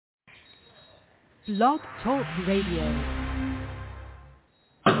Blog Talk Radio.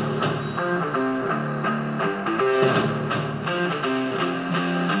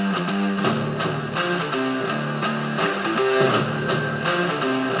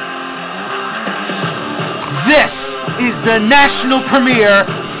 This is the national premiere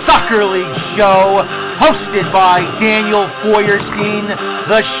Soccer League show, hosted by Daniel Feuerstein,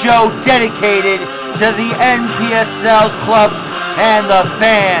 the show dedicated to the NPSL clubs and the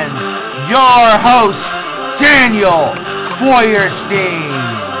fans. Your host, Daniel Feuerstein.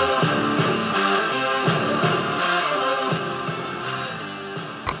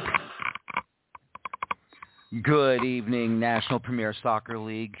 Good evening, National Premier Soccer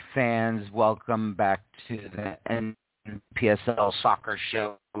League fans. Welcome back to the NPSL Soccer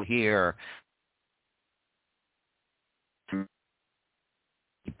Show here.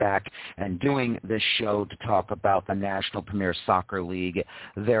 Back and doing this show to talk about the National Premier Soccer League,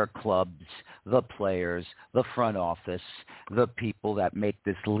 their clubs, the players, the front office, the people that make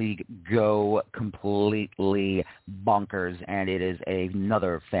this league go completely bonkers. And it is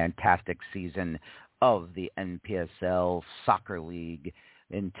another fantastic season of the NPSL Soccer League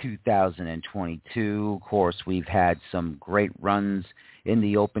in 2022. Of course, we've had some great runs in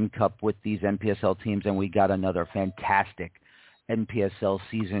the Open Cup with these NPSL teams, and we got another fantastic NPSL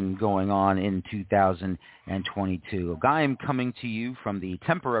season going on in 2022. I am coming to you from the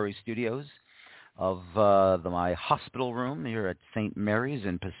temporary studios of my hospital room here at St. Mary's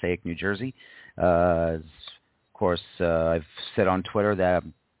in Passaic, New Jersey. Of course, I've said on Twitter that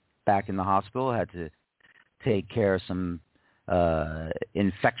I'm back in the hospital. I had to take care of some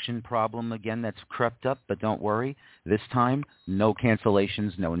infection problem again that's crept up, but don't worry. This time, no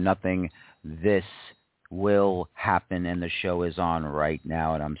cancellations, no nothing. This will happen, and the show is on right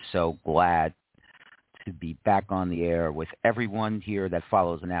now, and I'm so glad to be back on the air with everyone here that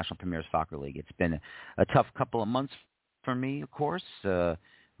follows the National Premier Soccer League. It's been a tough couple of months for me, of course,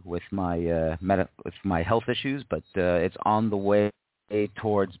 with my with my health issues, but it's on the way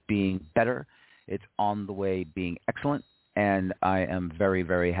towards being better. It's on the way being excellent, and I am very,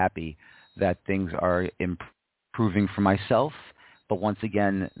 very happy that things are improving for myself. But once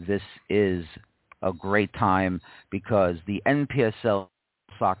again, this is a great time because the NPSL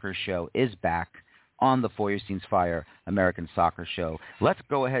Soccer Show is back on the Feuerstein's Fire American Soccer Show. Let's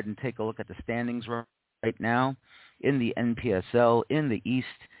go ahead and take a look at the standings right now in the NPSL. In the East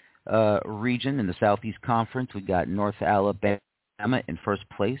region, in the Southeast Conference, we got North Alabama in first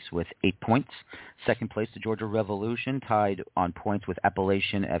place with 8 points. Second place, the Georgia Revolution, tied on points with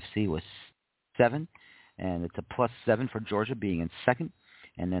Appalachian FC with 7. And it's a +7 for Georgia being in second.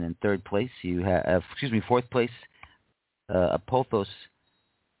 And then in third place, you have, fourth place, Apothos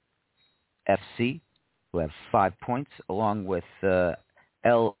FC, who have 5 points, along with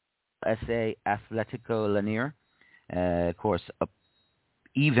LSA Atletico Lanier. Of course,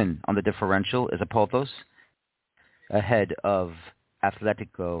 even on the differential is Apothos, ahead of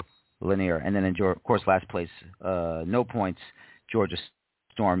Atletico Lanier. And then, of course, last place, no points, Georgia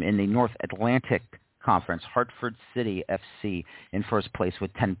Storm. In the North Atlantic Conference, Hartford City FC in first place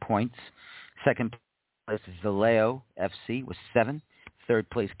with 10 points. Second place is Vallejo FC with 7. Third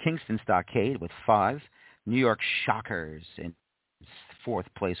place, Kingston Stockade with 5. New York Shockers in fourth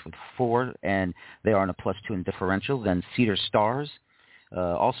place with 4, and they are on a +2 in differential. Then Cedar Stars,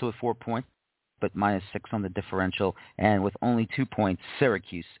 also with 4 points, but -6 on the differential. And with only 2 points,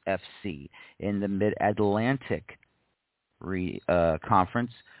 Syracuse FC. In the Mid-Atlantic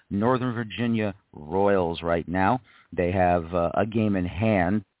Conference, Northern Virginia Royals right now. They have a game in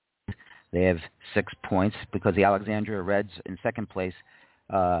hand. They have 6 points because the Alexandria Reds in second place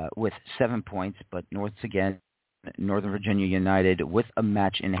with 7 points, but once again, Northern Virginia United with a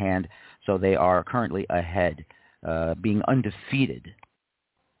match in hand, so they are currently ahead, being undefeated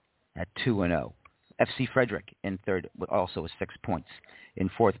at 2-0. FC Frederick in third, also with 6 points. In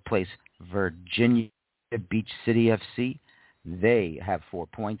fourth place, Virginia Beach City FC. They have 4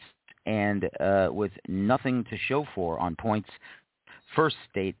 points, and with nothing to show for on points, First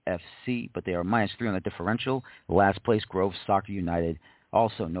State FC, but they are -3 on the differential. Last place, Grove Soccer United,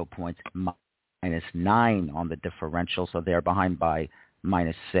 also no points, -9 on the differential, so they're behind by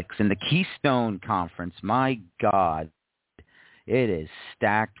 -6. In the Keystone Conference, my God, it is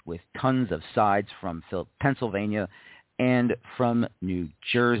stacked with tons of sides from Pennsylvania and from New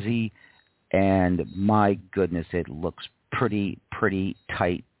Jersey, and my goodness, it looks pretty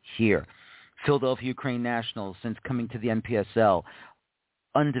tight here. Philadelphia Ukraine Nationals, since coming to the NPSL,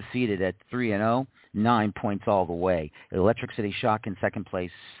 undefeated at 3-0, 9 points all the way. Electric City Shock in second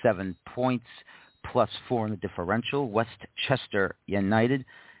place, 7 points, +4 in the differential. Westchester United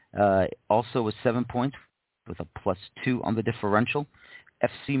Also with 7 points with a +2 on the differential.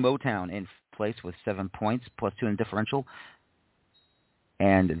 FC Motown in place with 7 points, +2 in differential.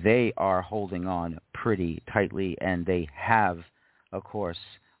 And they are holding on pretty tightly, and they have, of course,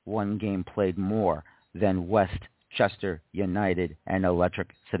 one game played more than Westchester United and Electric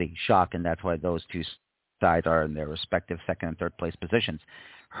City Shock, and that's why those two sides are in their respective second and third place positions.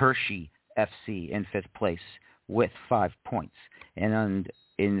 Hershey FC in 5th place with 5 points. And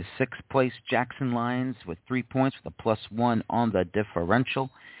in 6th place, Jackson Lions with 3 points with a +1 on the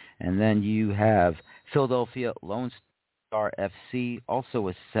differential. And then you have Philadelphia Lone Star FC also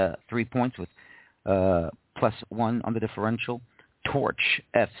with 3 points with +1 on the differential. Torch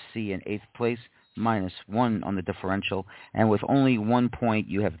FC in 8th place, -1 on the differential. And with only 1 point,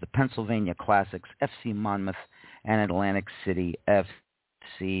 you have the Pennsylvania Classics, FC Monmouth, and Atlantic City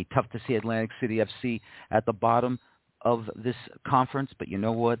FC. Tough to see Atlantic City FC at the bottom of this conference, but you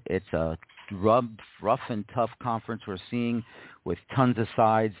know what? It's a rough and tough conference we're seeing with tons of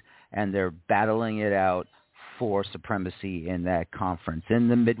sides, and they're battling it out for supremacy in that conference. In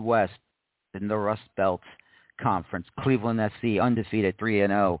the Midwest, in the Rust Belt Conference, Cleveland SC undefeated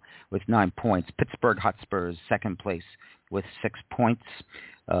 3-0 with 9 points. Pittsburgh Hotspurs 2nd place with 6 points.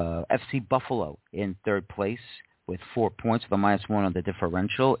 FC Buffalo in 3rd place with 4 points with a -1 on the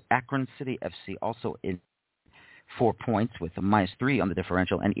differential. Akron City FC also in 4 points with a -3 on the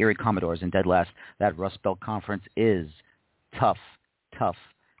differential. And Erie Commodores in dead last. That Rust Belt Conference is tough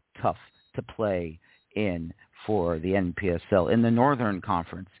to play in for the NPSL. In the Northern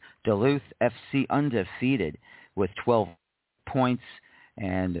Conference, Duluth FC undefeated with 12 points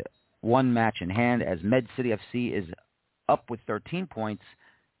and 1 match in hand, as Med City FC is up with 13 points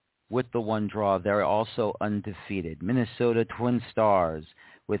with the 1 draw. They're also undefeated. Minnesota Twin Stars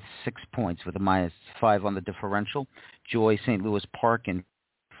with 6 points with a -5 on the differential. Joy St. Louis Park in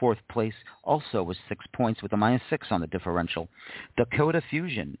 4th place also with 6 points with a -6 on the differential. Dakota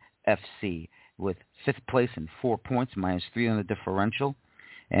Fusion FC with 5th place and 4 points, -3 on the differential.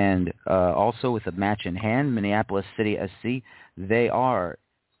 And also with a match in hand, Minneapolis City SC, they are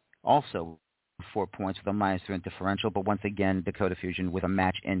also 4 points with a -3 on differential. But once again, Dakota Fusion with a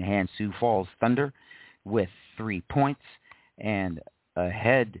match in hand. Sioux Falls Thunder with 3 points and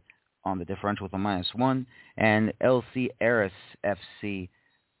ahead on the differential with a -1. And LC Aris FC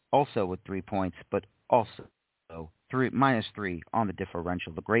also with 3 points, but also -3 on the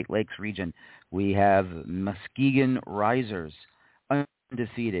differential. The Great Lakes region, we have Muskegon Risers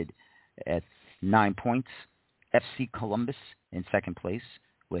undefeated at 9 points. FC Columbus in 2nd place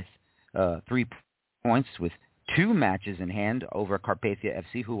with 3 points with 2 matches in hand over Carpathia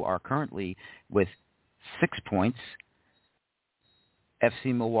FC, who are currently with 6 points.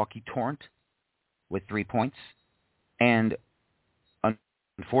 FC Milwaukee Torrent with 3 points. And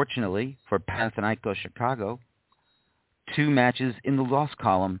unfortunately for Panathinaikos Chicago, 2 matches in the loss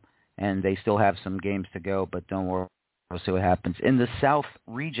column, and they still have some games to go, but don't worry, we'll see what happens. In the South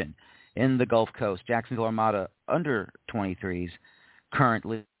region, in the Gulf Coast, Jacksonville Armada under 23s,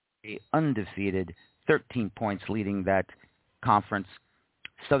 currently undefeated, 13 points leading that conference.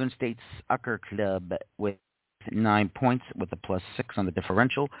 Southern States Soccer Club with 9 points with a +6 on the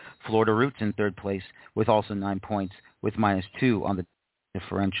differential. Florida Roots in 3rd place with also 9 points with -2 on the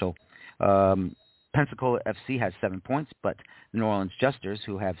differential. Pensacola FC has 7 points, but the New Orleans Jesters,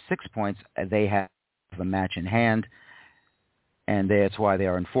 who have 6 points, they have a match in hand, and that's why they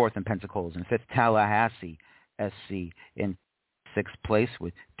are in 4th, and Pensacola is in 5th. Tallahassee SC in 6th place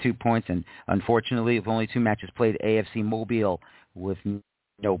with 2 points, and unfortunately, with only 2 matches played, AFC Mobile with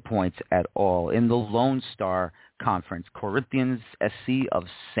no points at all. In the Lone Star Conference, Corinthians SC of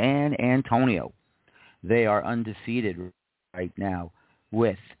San Antonio, they are undefeated right now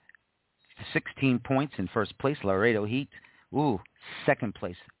with 16 points in 1st place. Laredo Heat, 2nd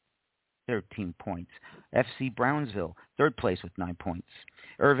place, 13 points. FC Brownsville, 3rd place with 9 points.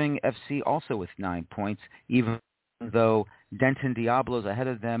 Irving FC also with 9 points, even though Denton Diablos ahead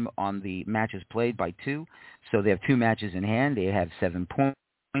of them on the matches played by 2. So they have 2 matches in hand. They have 7 points.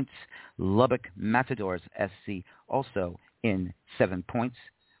 Lubbock Matadors SC also in 7 points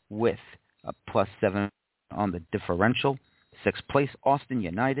with a +7 on the differential. 6th place, Austin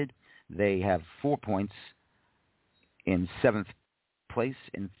United. They have 4 points in 7th place.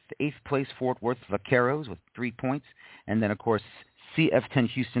 In 8th place, Fort Worth Vaqueros with 3 points. And then, of course, CF10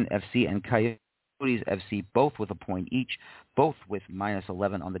 Houston FC and Coyotes FC, both with a point each, both with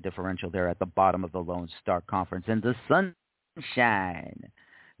 -11 on the differential. They're at the bottom of the Lone Star Conference. And the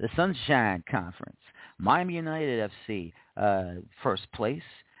Sunshine Conference, Miami United FC, 1st place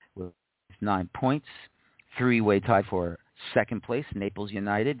with 9 points. 3-way tie for Second place, Naples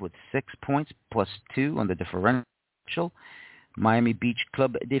United with 6 points, +2 on the differential. Miami Beach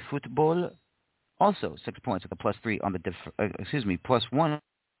Club de Football, also 6 points with a +3 on the +1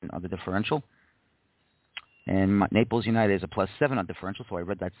 on the differential. And Naples United is a +7 on differential, so I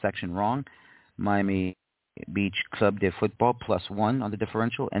read that section wrong. Miami Beach Club de Football +1 on the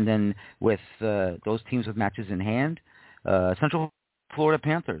differential. And then with those teams with matches in hand, Central Florida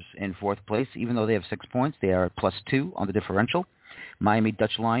Panthers in 4th place, even though they have 6 points, they are +2 on the differential. Miami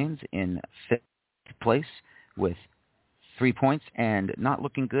Dutch Lions in 5th place with 3 points, and not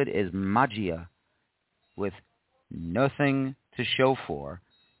looking good is Magia with nothing to show for,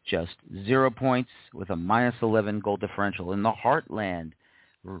 just 0 points with a -11 goal differential. In the Heartland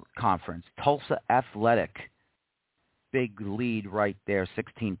Conference, Tulsa Athletic, big lead right there,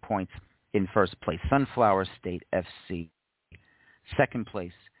 16 points in 1st place. Sunflower State FC, 2nd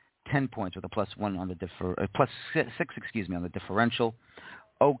place, 10 points with a +1 on the +6 on the differential.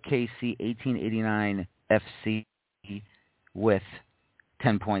 OKC 1889 FC with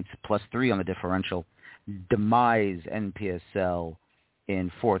 10 points, +3 on the differential. Demise NPSL in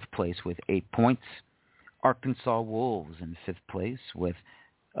 4th place with 8 points. Arkansas Wolves in 5th place with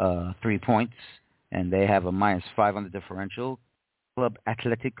 3 points, and they have a -5 on the differential. Club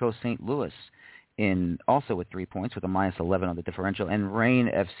Atletico St. Louis also with 3 points with a -11 on the differential. And Reign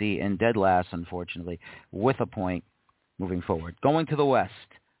FC in dead last, unfortunately, with a point moving forward. Going to the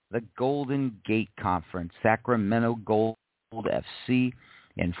West, the Golden Gate Conference, Sacramento Gold FC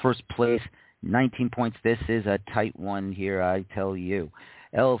in 1st place, 19 points. This is a tight one here, I tell you.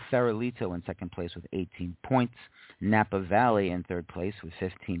 El Farolito in 2nd place with 18 points. Napa Valley in 3rd place with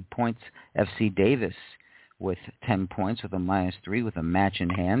 15 points. FC Davis with 10 points with a -3 with a match in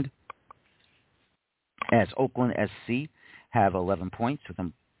hand. As Oakland SC have 11 points with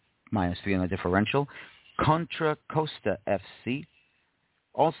a -3 on the differential. Contra Costa FC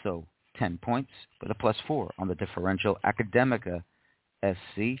also 10 points with a +4 on the differential. Academica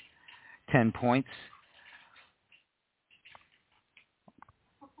SC 10 points.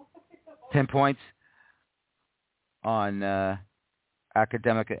 10 points on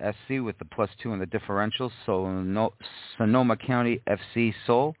Academica SC with the +2 on the differential. So Sonoma County FC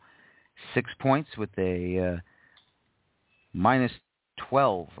Seoul, 6 points with a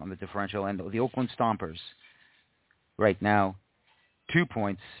 -12 on the differential. And the Oakland Stompers right now, 2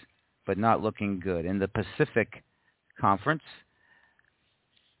 points, but not looking good. In the Pacific Conference,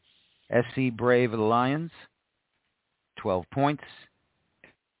 SC Brave Lions, 12 points.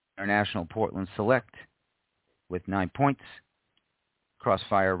 International Portland Select with 9 points.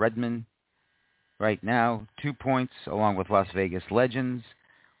 Crossfire Redmond right now, 2 points, along with Las Vegas Legends.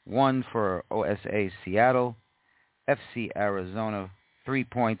 1 for OSA Seattle. FC Arizona, 3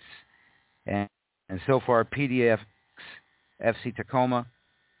 points. And so far, PDX FC Tacoma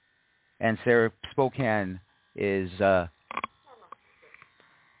and Sarah Spokane is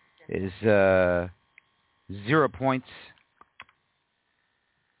 0 points,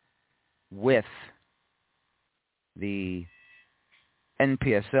 with the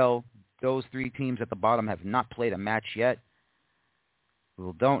NPSL. Those 3 teams at the bottom have not played a match yet. We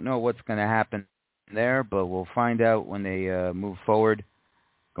don't know what's going to happen there, but we'll find out when they move forward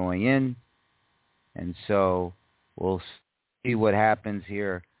going in. And so we'll see what happens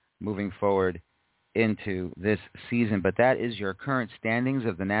here moving forward into this season. But that is your current standings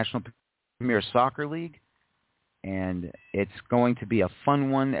of the National Premier Soccer League. And it's going to be a fun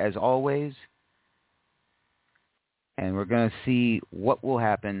one as always. And we're going to see what will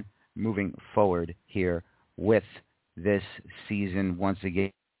happen moving forward here with this season once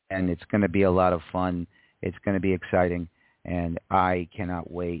again. And it's going to be a lot of fun. It's going to be exciting. And I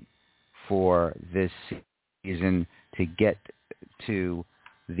cannot wait for this season to get to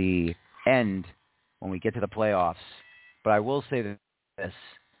the end when we get to the playoffs. But I will say this.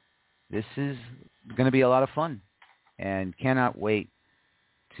 This is going to be a lot of fun. And cannot wait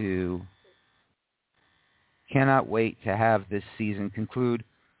to have this season conclude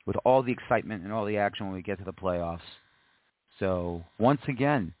with all the excitement and all the action when we get to the playoffs. So once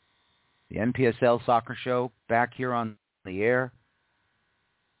again, the NPSL Soccer Show back here on the air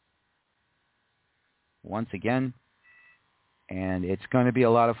once again. And it's going to be a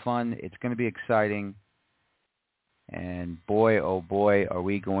lot of fun. It's going to be exciting. And boy, oh boy, are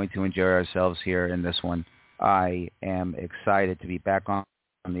we going to enjoy ourselves here in this one. I am excited to be back on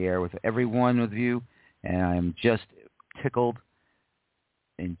the air with every one of you, and I'm just tickled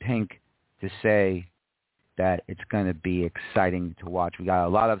in pink to say that it's going to be exciting to watch. We got a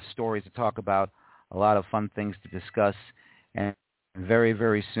lot of stories to talk about, a lot of fun things to discuss, and very,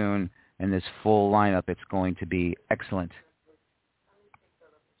 very soon in this full lineup, it's going to be excellent.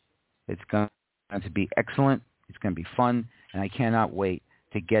 It's going to be excellent. It's going to be fun, and I cannot wait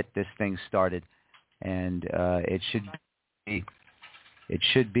to get this thing started. And it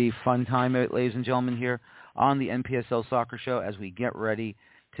should be fun time, ladies and gentlemen, here on the NPSL Soccer Show as we get ready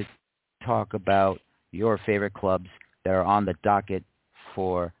to talk about your favorite clubs that are on the docket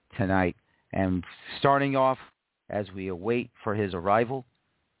for tonight. And starting off, as we await for his arrival,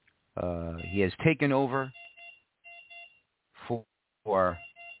 he has taken over for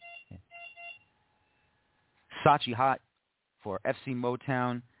Sachi Hot for FC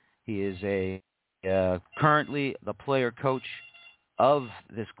Motown. He is currently the player coach of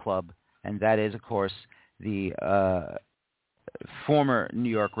this club, and that is, of course, the former New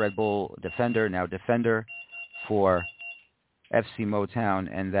York Red Bull defender, now defender for FC Motown,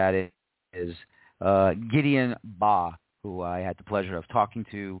 and that is Gideon Ba, who I had the pleasure of talking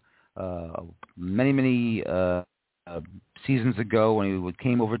to many seasons ago when he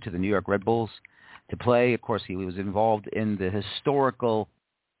came over to the New York Red Bulls to play. Of course, he was involved in the historical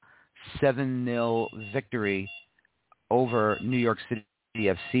 7-0 victory over New York City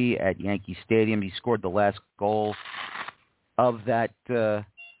FC at Yankee Stadium. He scored the last goal of that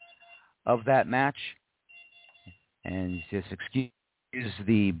match. And just excuse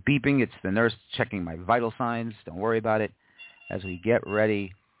the beeping. It's the nurse checking my vital signs. Don't worry about it as we get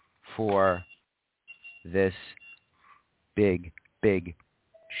ready for this big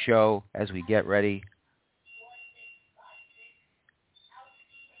show, as we get ready.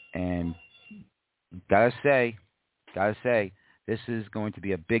 And gotta say, this is going to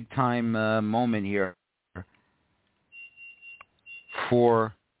be a big-time moment here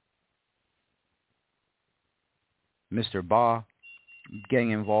for Mr. Ba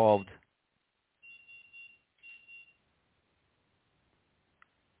getting involved.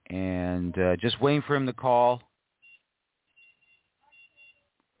 And just waiting for him to call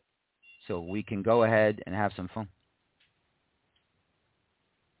so we can go ahead and have some fun.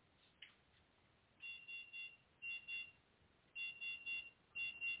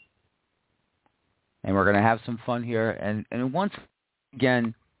 And we're going to have some fun here. And once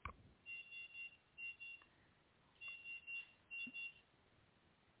again,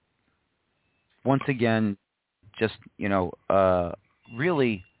 just,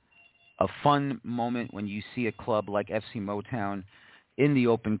 really a fun moment when you see a club like FC Motown in the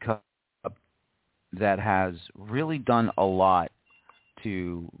Open Cup that has really done a lot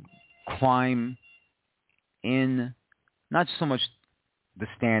to climb in, not so much the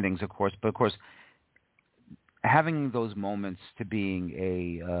standings, of course, but of course having those moments to being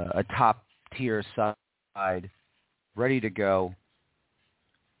a top-tier side, ready to go,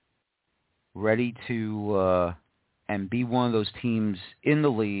 ready to and be one of those teams in the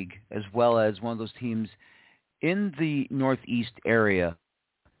league, as well as one of those teams in the Northeast area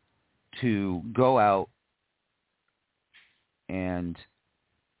to go out and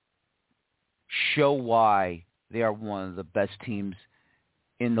show why they are one of the best teams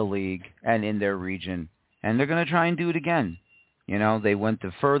in the league and in their region. And they're going to try and do it again. They went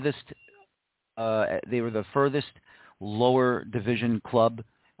the furthest. They were the furthest lower division club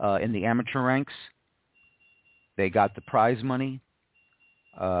in the amateur ranks. They got the prize money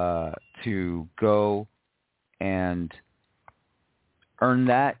to go and earn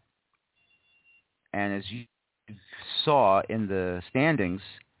that. And as you saw in the standings,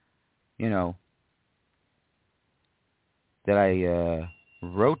 that I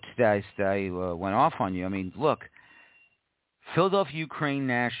wrote, that I went off on you. I mean, look, Philadelphia Ukraine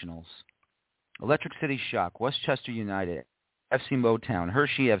Nationals, Electric City Shock, Westchester United, FC Motown,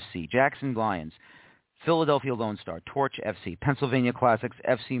 Hershey FC, Jackson Lions, Philadelphia Lone Star, Torch FC, Pennsylvania Classics,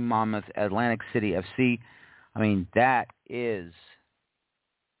 FC Monmouth, Atlantic City FC. I mean, that is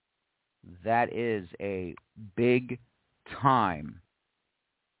a big-time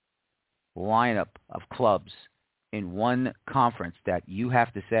lineup of clubs in one conference that you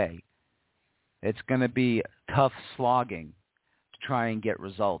have to say it's going to be tough slogging to try and get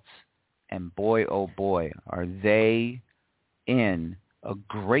results. And boy, oh boy, are they in a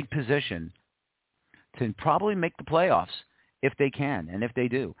great position to probably make the playoffs if they can and if they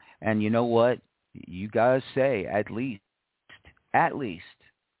do. And you know what? You got to say at least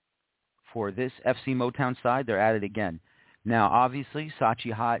for this FC Motown side, they're at it again. Now, obviously,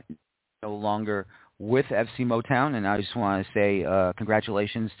 Sachi Hot no longer with FC Motown, and I just want to say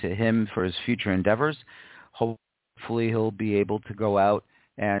congratulations to him for his future endeavors. Hopefully he'll be able to go out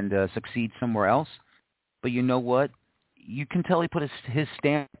and succeed somewhere else. But you know what? You can tell he put his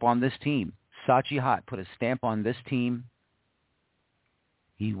stamp on this team. Sachi Hot put a stamp on this team.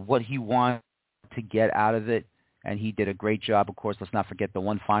 What he wanted to get out of it, and he did a great job. Of course, let's not forget the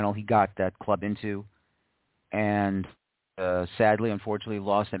one final he got that club into, and sadly, unfortunately,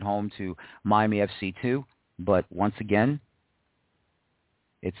 lost at home to Miami FC 2. But once again,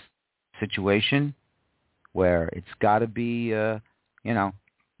 it's a situation where it's got to be,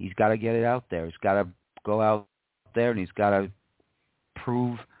 he's got to get it out there. He's got to go out there, and he's got to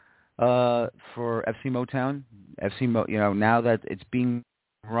prove for FC Motown, now that it's being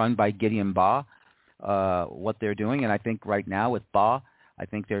run by Gideon Ba, what they're doing. And I think right now with Ba, I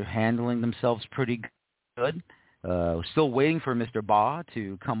think they're handling themselves pretty good. Still waiting for Mr. Ba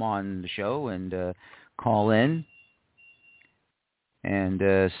to come on the show and call in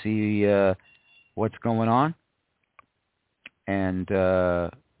and see what's going on. And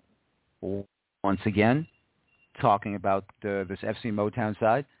once again, talking about this FC Motown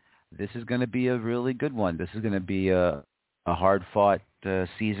side, this is going to be a really good one. This is going to be a hard-fought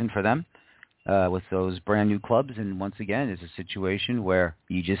season for them with those brand new clubs. And once again, it's a situation where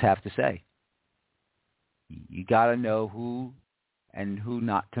you just have to say, you got to know who and who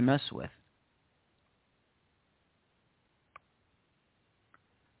not to mess with.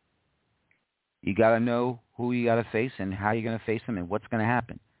 You got to know who you got to face and how you're going to face them and what's going to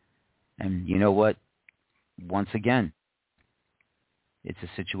happen. And you know what? Once again, it's a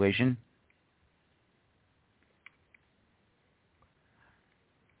situation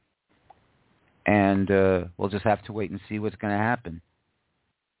and we'll just have to wait and see what's going to happen.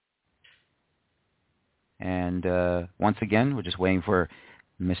 And once again, we're just waiting for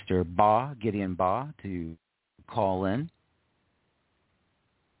Mr. Ba, Gideon Ba, to call in.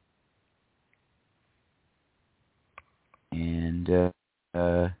 And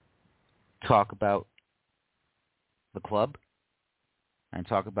talk about the club and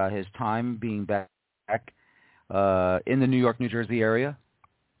talk about his time being back in the New York, New Jersey area.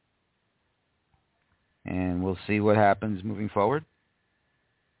 And we'll see what happens moving forward.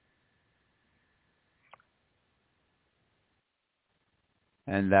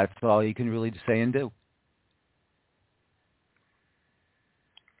 And that's all you can really say and do.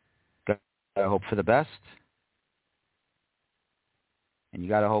 Got to hope for the best. And you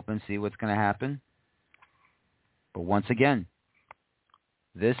got to hope and see what's going to happen. But once again,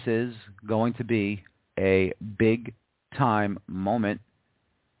 this is going to be a big-time moment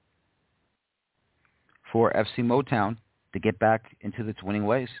for FC Motown to get back into its winning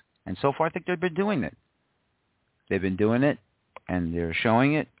ways. And so far, I think they've been doing it. They've been doing it, and they're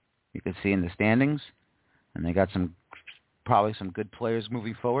showing it. You can see in the standings. And they got probably some good players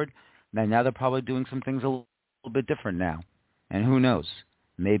moving forward. Now they're probably doing some things a little bit different now. And who knows?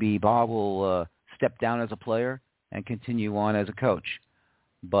 Maybe Bob will step down as a player and continue on as a coach.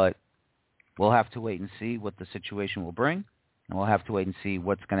 But we'll have to wait and see what the situation will bring. And we'll have to wait and see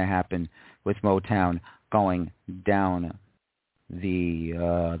what's going to happen with Motown going down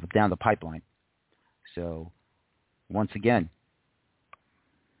the pipeline. So once again,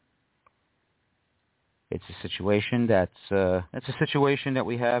 it's a situation that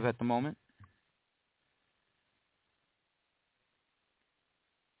we have at the moment.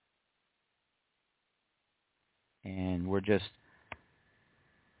 And we're just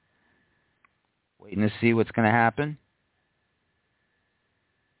waiting to see what's going to happen.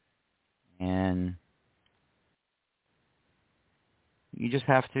 And you just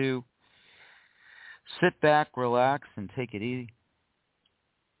have to sit back, relax, and take it easy.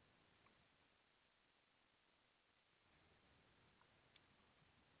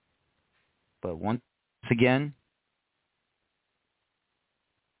 But once again,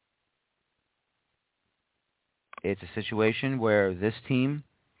 it's a situation where this team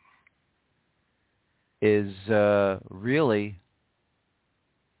is really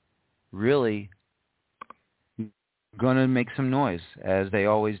going to make some noise, as they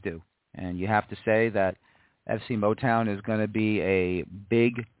always do. And you have to say that FC Motown is going to be a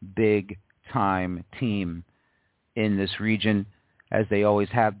big time team in this region, as they always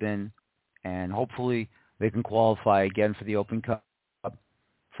have been. And hopefully they can qualify again for the Open Cup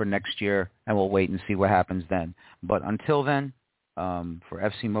for next year, and we'll wait and see what happens then. But until then, for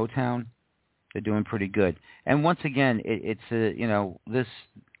FC Motown, they're doing pretty good. And once again, this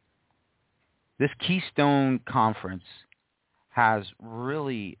Keystone Conference has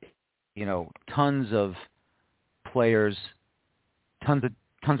really, tons of players, tons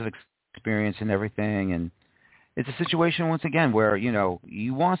of experience and everything. And it's a situation, once again, where,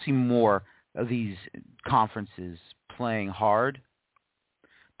 you want to see more of these conferences playing hard,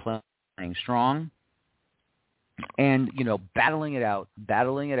 playing strong, and, battling it out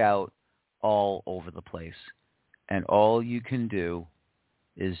all over the place. And all you can do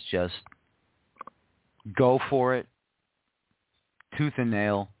is just go for it, tooth and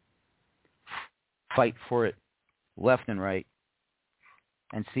nail, fight for it left and right,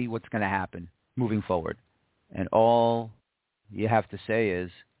 and see what's going to happen moving forward. And all you have to say is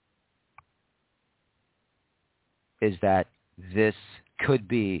that this could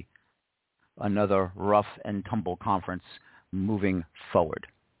be another rough and tumble conference moving forward.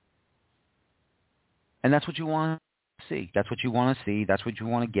 And that's what you want to see. That's what you want to see. That's what you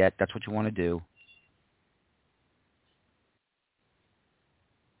want to get. That's what you want to do.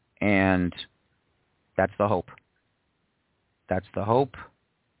 And that's the hope. That's the hope.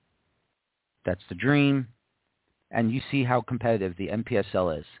 That's the dream. And you see how competitive the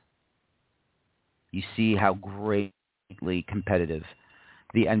NPSL is. You see how greatly competitive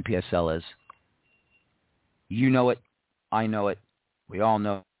the NPSL is. You know it. I know it. We all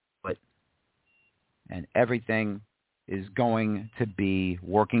know it. And everything is going to be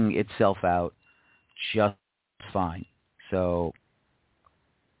working itself out just fine. So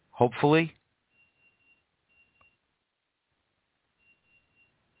hopefully,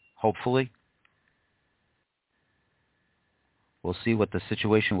 we'll see what the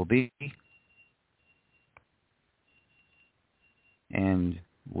situation will be. And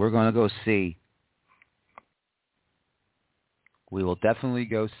we're going to go see. We will definitely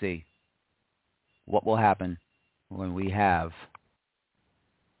go see what will happen when we have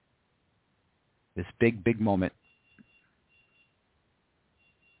this big, big moment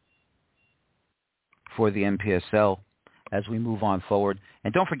for the NPSL as we move on forward.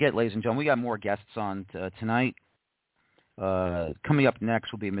 And don't forget, ladies and gentlemen, we got more guests on tonight. Coming up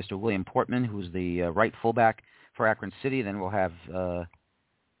next will be Mr. William Portman, who's the right fullback for Akron City. Then we'll have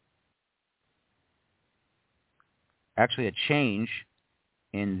actually a change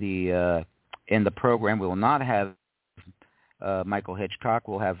in the program. We will not have Michael Hitchcock.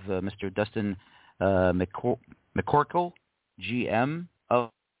 We'll have Mr. Dustin McCorkle, GM of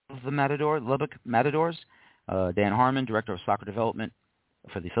the Lubbock Matadors, Dan Harmon, Director of Soccer Development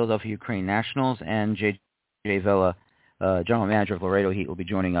for the Philadelphia Ukraine Nationals, and J.J. Vela, General Manager of Laredo Heat, will be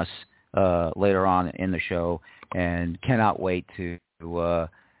joining us later on in the show, and cannot wait to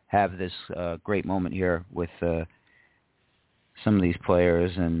have this great moment here with some of these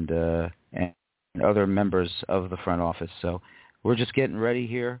players and other members of the front office. So we're just getting ready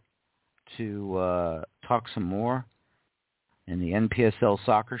here to talk some more in the NPSL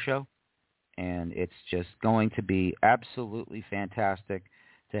Soccer Show, and it's just going to be absolutely fantastic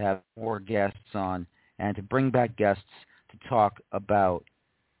to have more guests on and to bring back guests to talk about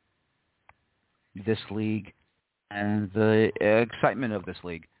this league and the excitement of this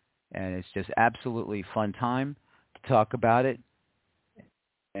league. And it's just absolutely fun time to talk about it,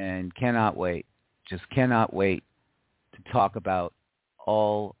 and cannot wait, just cannot wait to talk about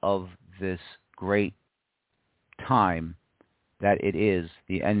all of this great time that it is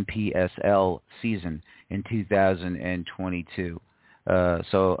the NPSL season in 2022.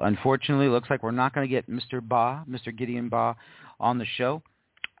 So unfortunately, it looks like we're not going to get Mr. Gideon Ba, on the show.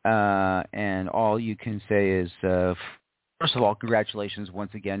 And all you can say is, first of all, congratulations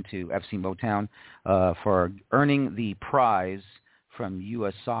once again to FC Motown for earning the prize from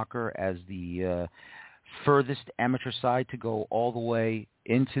U.S. Soccer as the furthest amateur side to go all the way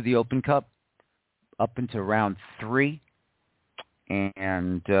into the Open Cup, up into round 3.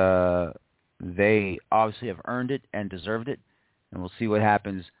 And they obviously have earned it and deserved it. And we'll see what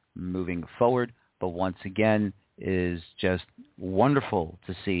happens moving forward. But once again, it is just wonderful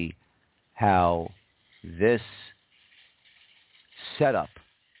to see how this setup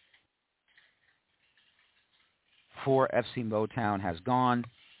for FC Motown has gone.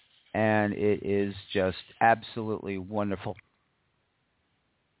 And it is just absolutely wonderful.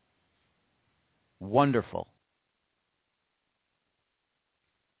 Wonderful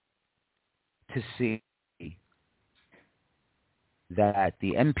to see that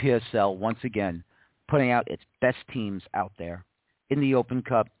the NPSL, once again, putting out its best teams out there in the Open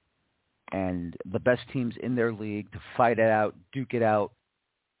Cup and the best teams in their league to fight it out, duke it out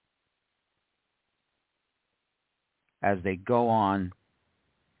as they go on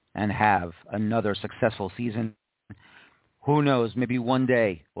and have another successful season. Who knows, maybe one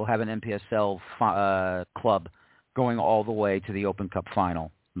day we'll have an NPSL club going all the way to the Open Cup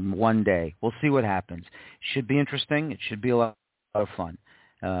final. One day. We'll see what happens. Should be interesting. It should be a lot of fun.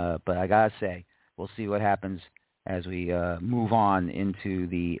 But I got to say, we'll see what happens as we move on into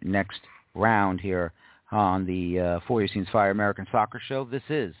the next round here on the For Your Scenes Fire American Soccer Show. This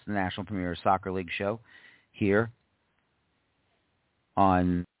is the National Premier Soccer League show here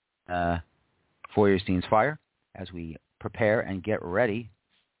on For Your Scenes Fire as we prepare and get ready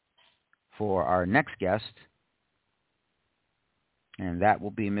for our next guest, and that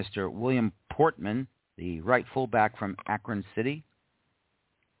will be Mr. William Portman, the right fullback from Akron City,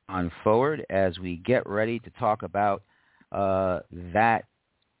 on forward as we get ready to talk about that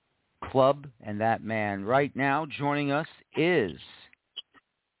club and that man. Right now, joining us is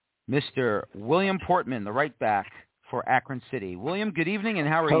Mr. William Portman, the right back for Akron City. William, good evening, and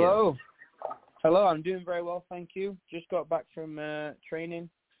how are you? Hello, I'm doing very well, thank you. Just got back from training,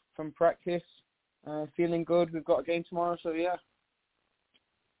 from practice. Feeling good. We've got a game tomorrow, so yeah.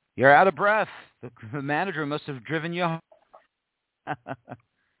 You're out of breath. The manager must have driven you home.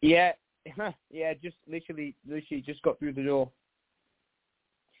 Yeah, just literally just got through the door.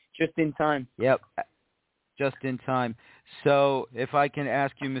 Just in time. Yep, just in time. So if I can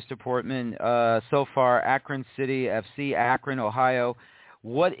ask you, Mr. Portman, so far, Akron City FC, Akron, Ohio,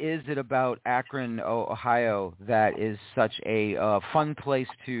 what is it about Akron, Ohio, that is such a fun place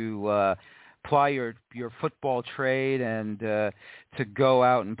to ply your football trade and to go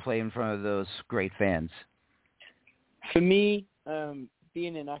out and play in front of those great fans? For me,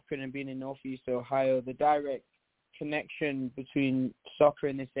 being in Akron and being in Northeast Ohio, the direct connection between soccer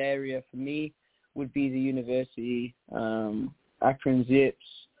in this area for me would be the university, Akron Zips,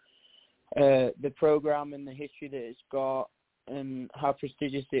 the program and the history that it's got and how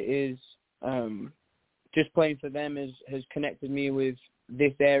prestigious it is. Just playing for them has connected me with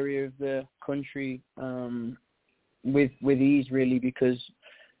this area of the country with ease, really, because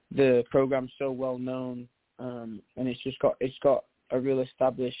the program's so well known, and it's got a real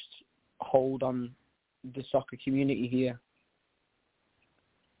established hold on the soccer community here.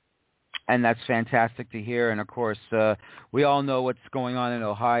 And that's fantastic to hear. And, of course, we all know what's going on in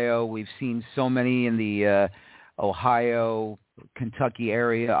Ohio. We've seen so many in the Ohio, Kentucky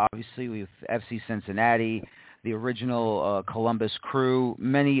area. Obviously, we have FC Cincinnati, the original Columbus Crew,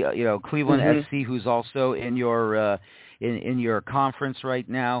 many, Cleveland FC, who's also in your in your conference right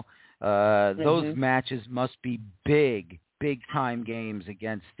now. Those matches must be big time games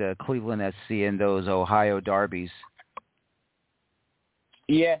against Cleveland SC in those Ohio derbies.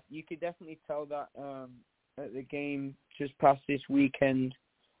 Yeah, you could definitely tell that at the game just past this weekend.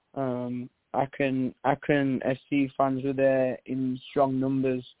 Akron SC fans were there in strong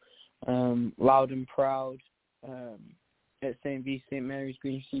numbers, loud and proud at St. Mary's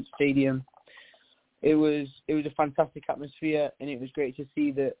Green Street Stadium. It was a fantastic atmosphere, and it was great to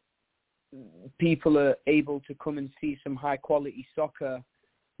see that people are able to come and see some high quality soccer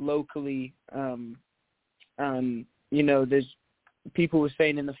locally. And there's people were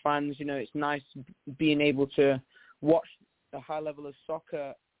saying in the fans, it's nice being able to watch a high level of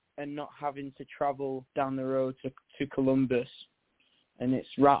soccer and not having to travel down the road to Columbus, and it's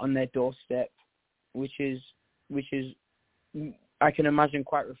right on their doorstep, which is I can imagine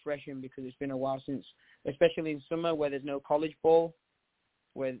quite refreshing, because it's been a while since, especially in summer where there's no college ball,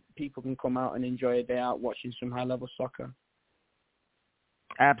 where people can come out and enjoy a day out watching some high level soccer.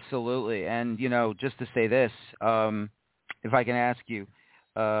 Absolutely. And just to say this, if I can ask you,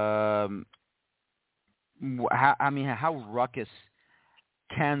 how ruckus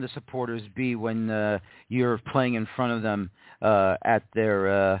can the supporters be when you're playing in front of them at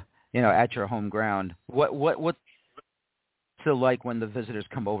their at your home ground? What's it like when the visitors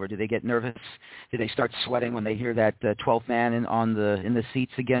come over? Do they get nervous? Do they start sweating when they hear that 12th man in the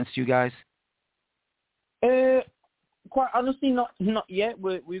seats against you guys? Quite honestly, not yet.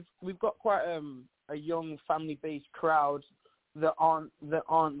 We've got quite a young family-based crowd that aren't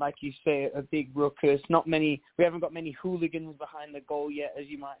like you say a big ruckus. Not many. We haven't got many hooligans behind the goal yet, as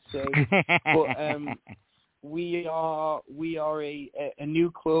you might say. But we are a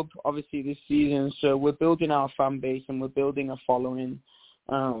new club, obviously, this season. So we're building our fan base and we're building a following.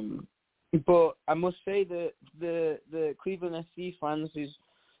 But I must say that the Cleveland SC fans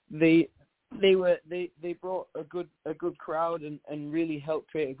they brought a good crowd and really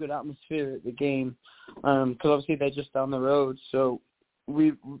helped create a good atmosphere at the game, because obviously they're just down the road. So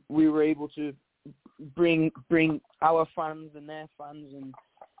we were able to bring our fans and their fans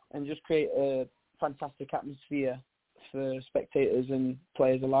and just create a fantastic atmosphere for spectators and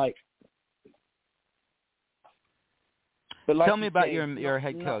players alike. But tell me about your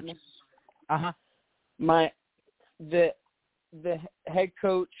head coach. The head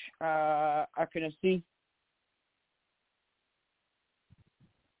coach, Akron FC.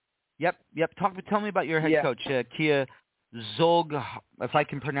 Yep. Tell me about your head coach, Kia Zolg. If I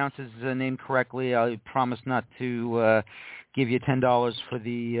can pronounce his name correctly, I promise not to give you $10 for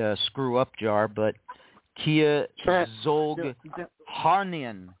the screw up jar. But Kia Zolg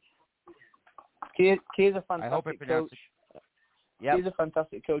Harnian. Kia's a fantastic I hope I pronounced coach. Yep. He's a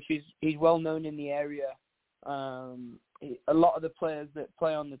fantastic coach. He's well known in the area. A lot of the players that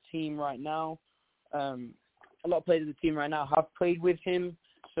play on the team right now, have played with him.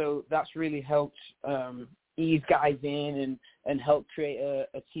 So that's really helped ease guys in and help create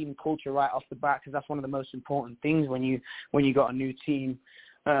a team culture right off the bat, because that's one of the most important things when you got a new team.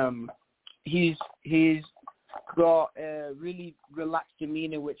 He's got a really relaxed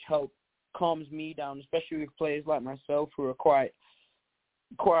demeanor, which calms me down, especially with players like myself who are quite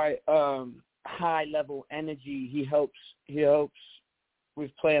high level energy. He helps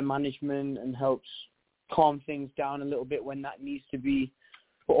with player management and helps calm things down a little bit when that needs to be.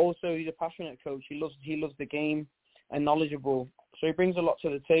 But also, he's a passionate coach. He loves the game and knowledgeable. So he brings a lot to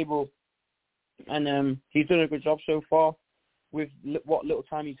the table, and he's done a good job so far with what little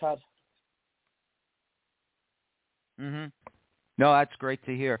time he's had. Mm-hmm. No, that's great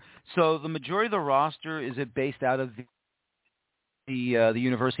to hear. So the majority of the roster, is it based out of the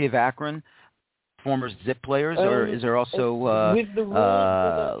University of Akron, former Zip players, or is there also with the rules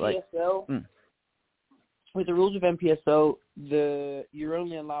of NPSL? With the rules of NPSL, you're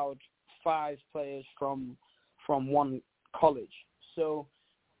only allowed 5 players from one college. So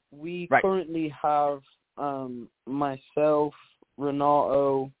we currently have myself,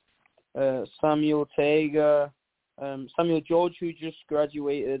 Renato, Samuel Tega, Samuel George, who just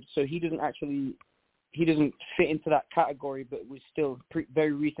graduated. So he doesn't fit into that category, but was still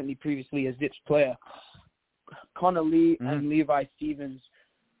very recently, previously a Zips player. Connor Lee and Levi Stevens.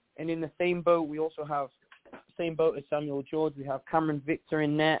 And in the same boat, we also have same boat as Samuel George. We have Cameron Victor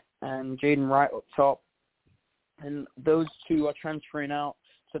in net and Jaden Wright up top. And those two are transferring out,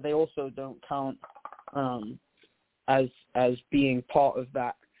 so they also don't count as being part of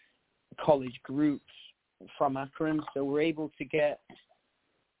that college group from Akron. So we're able to get,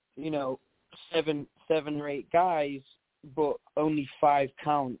 7 or 8 guys, but only 5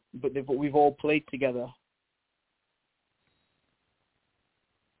 count. But we've all played together.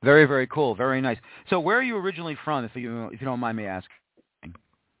 Very, very cool. Very nice. So where are you originally from, if you don't mind me asking?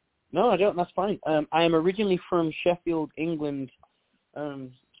 No, I don't. That's fine. I am originally from Sheffield, England. It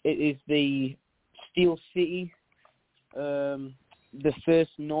is the Steel City, the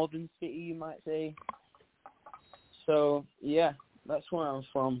first northern city, you might say. So, yeah, that's where I'm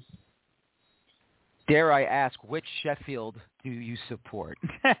from. Dare I ask, which Sheffield do you support?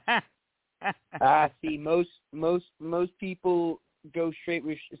 See, most people go straight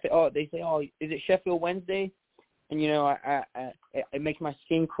with is it Sheffield Wednesday? And it makes my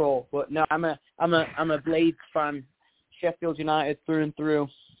skin crawl. But no, I'm a Blades fan. Sheffield United through and through.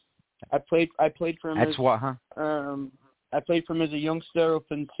 I played for him. That's what, huh? I played for him as a youngster up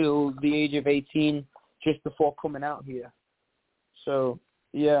until the age of 18, just before coming out here. So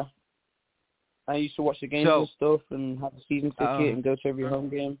yeah, I used to watch the games and stuff, and have a season ticket and go to every home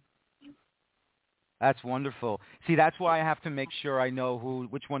game. That's wonderful. See, that's why I have to make sure I know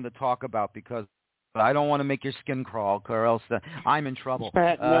which one to talk about, because I don't want to make your skin crawl, or else I'm in trouble.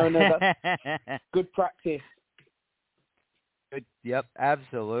 No, that's good practice. Good. Yep,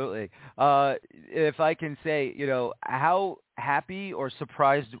 absolutely. If I can say, how happy or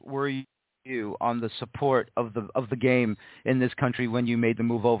surprised were you on the support of the game in this country when you made the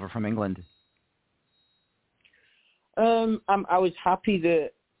move over from England? I was happy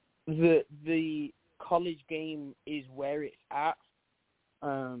that the college game is where it's at.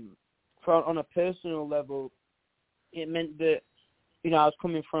 On a personal level, it meant that I was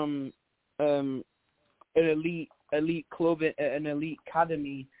coming from an elite club at an elite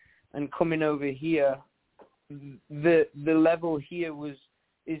academy, and coming over here, the level here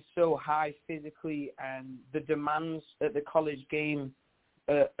is so high physically, and the demands at the college game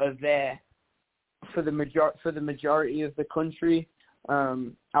are there for the majority of the country. I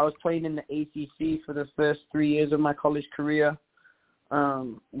was playing in the ACC for the first 3 years of my college career,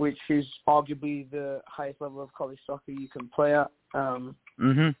 which is arguably the highest level of college soccer you can play at. And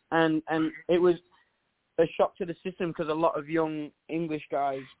it was a shock to the system, because a lot of young English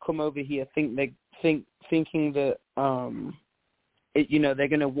guys come over here thinking that they're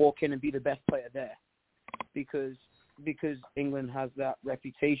going to walk in and be the best player there, because England has that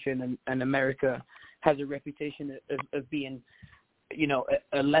reputation, and America has a reputation of being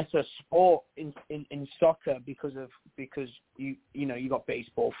a lesser sport in soccer because you got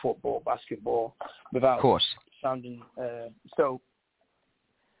baseball, football, basketball, without sounding so.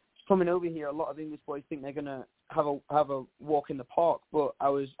 Coming over here, a lot of English boys think they're gonna have a walk in the park, but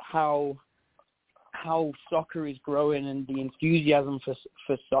how soccer is growing and the enthusiasm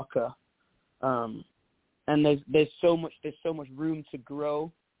for soccer, and there's so much room to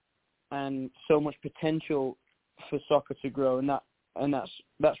grow, and so much potential for soccer to grow, and and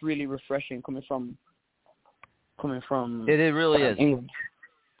that's really refreshing coming from it really is. England.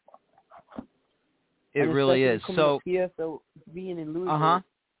 It really is. So here, so being in Louisville,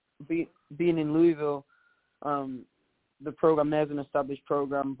 being in Louisville, the program there's an established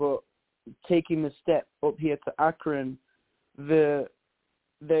program, but taking the step up here to Akron, there's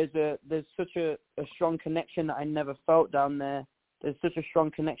such a strong connection that I never felt down there. There's such a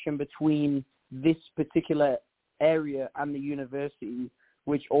strong connection between this particular area and the university,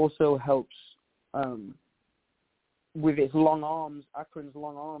 which also helps with its long arms, Akron's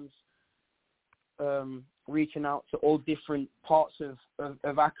long arms, reaching out to all different parts of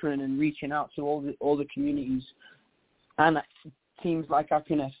Akron and reaching out to all the communities. And teams like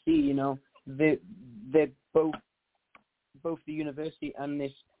Akron FC, they're both the university and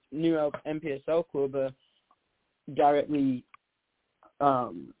this new NPSL club are directly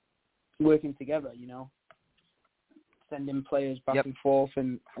working together, sending players back and forth,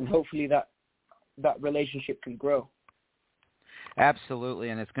 and hopefully that relationship can grow. Absolutely,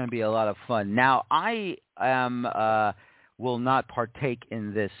 and it's going to be a lot of fun. Now, I will not partake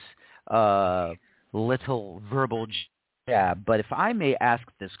in this little verbal jab, but if I may ask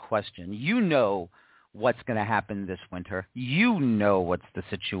this question, what's going to happen this winter. What the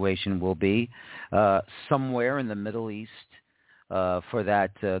situation will be somewhere in the Middle East for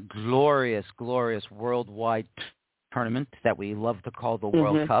that glorious, glorious worldwide tournament that we love to call the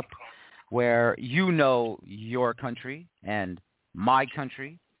World Cup, where your country and my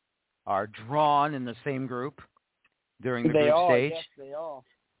country are drawn in the same group during the group stage. Yes, they are.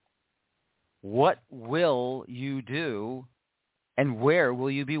 What will you do, and where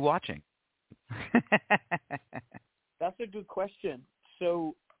will you be watching? That's a good question.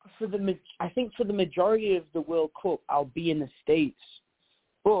 So I think for the majority of the World Cup, I'll be in the States.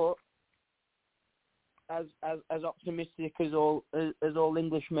 But as optimistic as all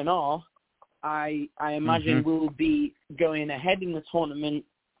Englishmen are, I imagine we'll be going ahead in the tournament,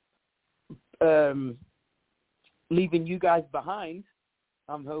 leaving you guys behind.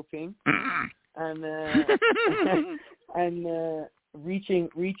 I'm hoping, and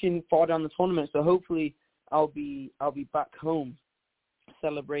reaching far down the tournament. So hopefully, I'll be back home,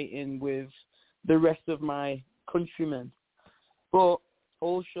 celebrating with the rest of my countrymen. But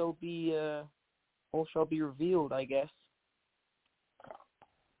all shall be revealed, I guess.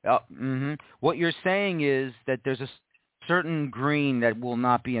 What you're saying is that there's a certain green that will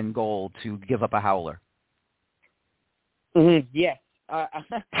not be in gold to give up a howler. Yes, that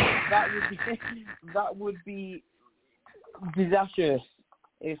would be disastrous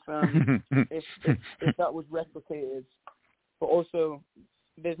if that was replicated. But also,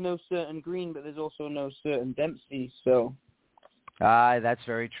 there's no certain green, but there's also no certain Dempsey. So. That's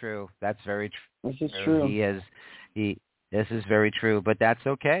very true. This is true. This is very true, but that's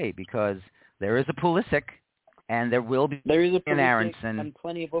okay because there is a Pulisic, and there will be an Aronson and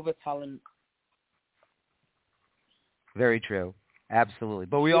plenty of other talent. Very true, absolutely.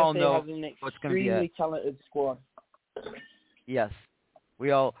 But we all know what's going to be extremely talented squad. Yes,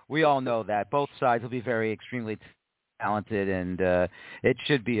 we all know that both sides will be very extremely talented, and it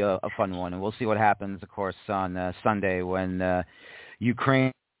should be a fun one. And we'll see what happens, of course, on Sunday when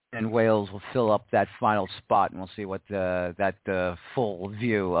Ukraine and Wales will fill up that final spot, and we'll see what that full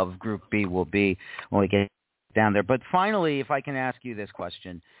view of Group B will be when we get down there. But finally, if I can ask you this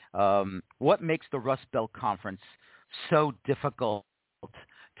question, what makes the Rust Belt Conference so difficult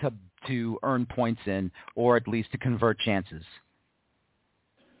to earn points in, or at least to convert chances?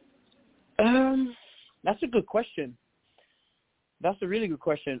 That's a good question. That's a really good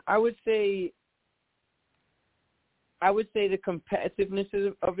question. I would say the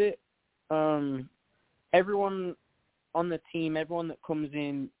competitiveness of it. Everyone on the team, everyone that comes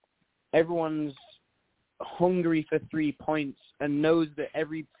in, everyone's hungry for 3 points and knows that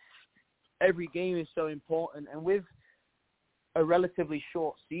every game is so important. And with a relatively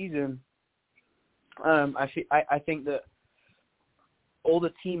short season, I think that all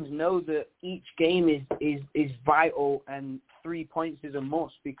the teams know that each game is vital, and 3 points is a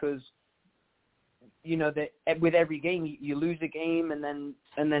must because that with every game you lose a game, and then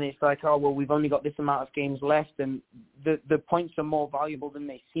it's like, oh well, we've only got this amount of games left, and the points are more valuable than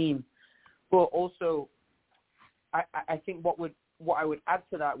they seem. But also, I think what I would add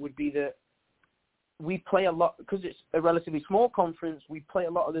to that would be that we play a lot, because it's a relatively small conference. We play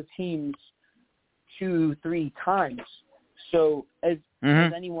a lot of the teams 2-3 times. So as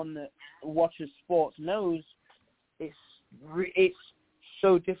anyone that watches sports knows, it's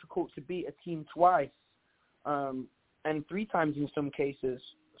so difficult to beat a team twice, and 3 times in some cases.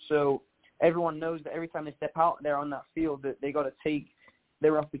 So everyone knows that every time they step out there on that field, that they got to take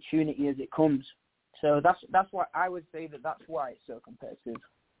their opportunity as it comes. So that's why I would say that's why it's so competitive.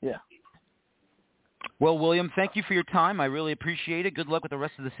 Yeah. Well, William, thank you for your time. I really appreciate it. Good luck with the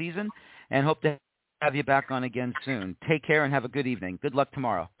rest of the season, and hope to have you back on again soon. Take care and have a good evening. Good luck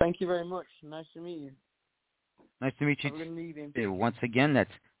tomorrow. Thank you very much. Nice to meet you. Nice to meet you Have a good evening. too. Once again,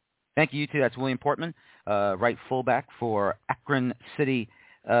 thank you too. That's William Portman, right fullback for Akron City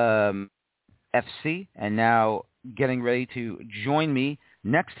FC, and now getting ready to join me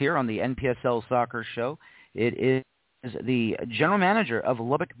next here on the NPSL Soccer Show. It is the general manager of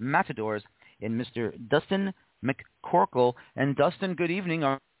Lubbock Matadors, in Mr. Dustin McCorkle. And Dustin, good evening.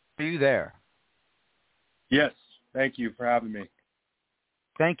 Are you there? Yes. Thank you for having me.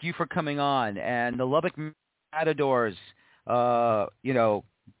 Thank you for coming on. And the Lubbock Matadors,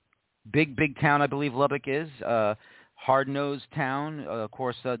 big town, I believe Lubbock is, hard-nosed town, of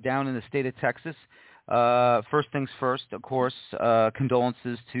course, down in the state of Texas. First things first, of course,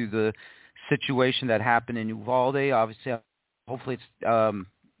 condolences to the situation that happened in Uvalde. Obviously, hopefully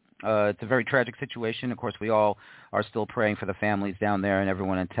it's a very tragic situation. Of course, we all are still praying for the families down there and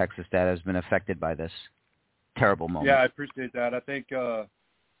everyone in Texas that has been affected by this terrible moment. Yeah, I appreciate that. I think,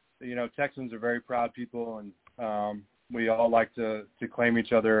 Texans are very proud people, and we all like to claim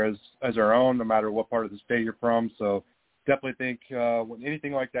each other as our own, no matter what part of the state you're from. So definitely think when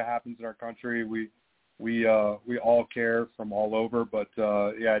anything like that happens in our country, we all care from all over. But,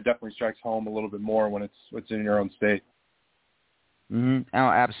 it definitely strikes home a little bit more when it's in your own state. Mm-hmm. Oh,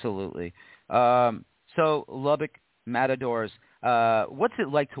 absolutely. So Lubbock Matadors, what's it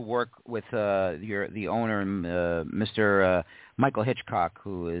like to work with the owner, Mr. Michael Hitchcock,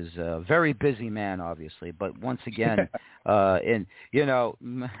 who is a very busy man, obviously, but once again,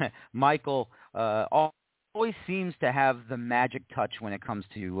 Michael always seems to have the magic touch when it comes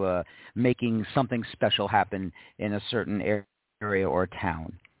to making something special happen in a certain area or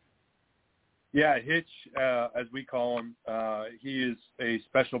town. Yeah, Hitch, as we call him, he is a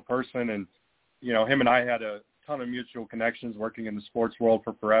special person, and him and I had a ton of mutual connections working in the sports world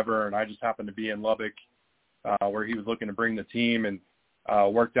for forever, and I just happened to be in Lubbock where he was looking to bring the team, and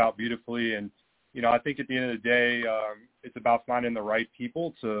worked out beautifully. And I think at the end of the day, it's about finding the right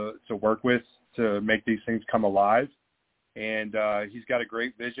people to work with to make these things come alive. And he's got a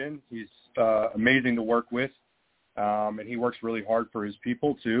great vision. He's amazing to work with, and he works really hard for his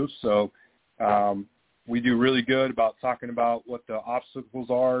people too. So we do really good about talking about what the obstacles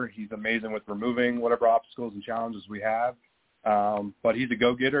are. He's amazing with removing whatever obstacles and challenges we have. But he's a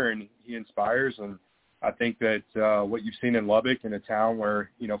go-getter, and he inspires. And I think that what you've seen in Lubbock, in a town where,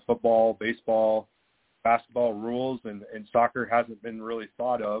 football, baseball, basketball rules, and soccer hasn't been really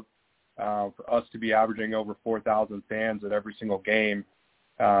thought of, for us to be averaging over 4,000 fans at every single game,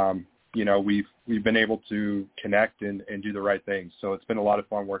 we've been able to connect and do the right things. So it's been a lot of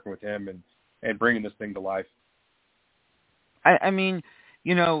fun working with him and bringing this thing to life. I mean,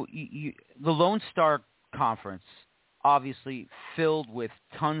 the Lone Star Conference, obviously filled with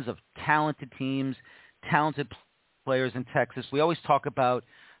tons of talented teams, talented players in Texas. We always talk about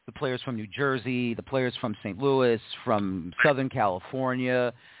the players from New Jersey, the players from St. Louis, from Southern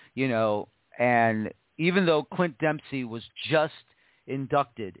California, and even though Clint Dempsey was just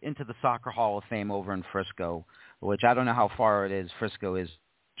inducted into the Soccer Hall of Fame over in Frisco, which I don't know how far it is. Frisco is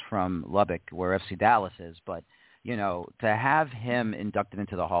from Lubbock, where FC Dallas is, but to have him inducted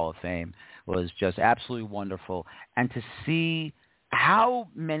into the Hall of Fame was just absolutely wonderful. And to see how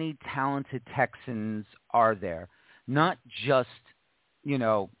many talented Texans are there, not just,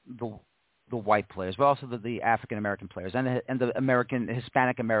 the white players, but also the African-American players and the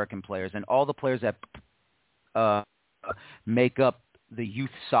Hispanic-American players and all the players that make up the youth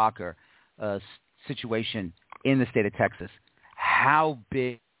soccer situation in the state of Texas. How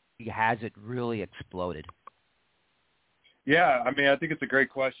big has it really exploded? Yeah, I think it's a great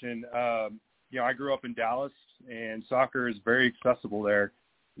question. I grew up in Dallas, and soccer is very accessible there.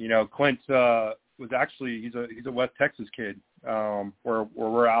 Clint was actually he's a West Texas kid, where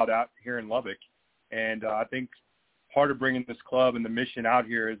we're out here in Lubbock, and I think part of bringing this club and the mission out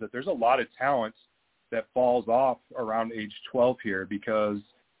here is that there's a lot of talent that falls off around age 12 here because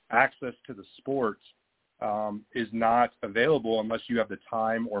access to the sport is not available unless you have the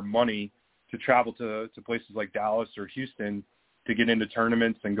time or money to travel to places like Dallas or Houston to get into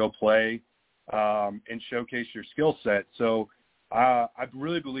tournaments and go play and showcase your skill set. So I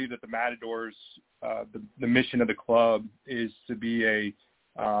really believe that the Matadors, the mission of the club is to be a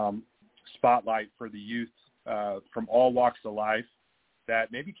spotlight for the youth from all walks of life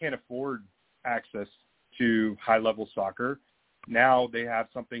that maybe can't afford access to high-level soccer, now they have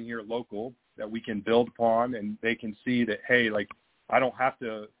something here local that we can build upon, and they can see that, hey, like, I don't have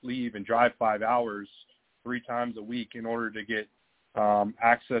to leave and drive 5 hours 3 times a week in order to get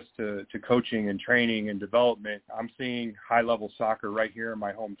access to coaching and training and development. I'm seeing high-level soccer right here in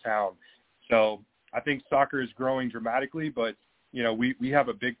my hometown. So I think soccer is growing dramatically, but, you know, we have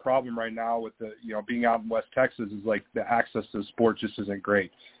a big problem right now with the, you know, being out in West Texas is like the access to the sport just isn't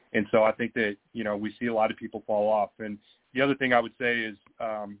great. And so I think that, you know, we see a lot of people fall off. And the other thing I would say is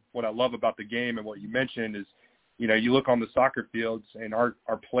what I love about the game and what you mentioned is, you know, you look on the soccer fields and our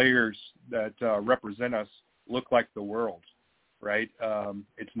players that represent us look like the world, right?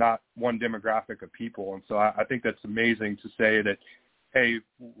 It's not one demographic of people. And so I think that's amazing to say that, hey,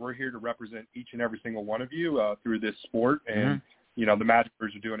 we're here to represent each and every single one of you through this sport. And, you know, the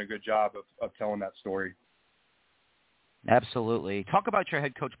Magicers are doing a good job of telling that story. Absolutely. Talk about your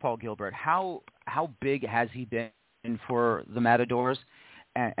head coach, Paul Gilbert. How big has he been for the Matadors?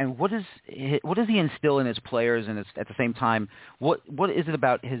 And what does he instill in his players? And at the same time, what is it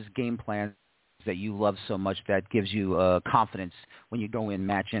about his game plan that you love so much that gives you confidence when you go in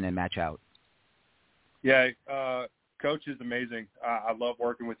and match out? Yeah, Coach is amazing. I love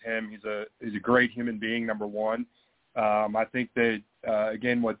working with him. He's a great human being, number one. I think that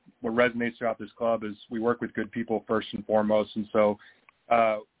again, what resonates throughout this club is we work with good people first and foremost. And so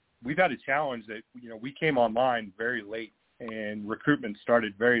we've had a challenge that, you know, we came online very late and recruitment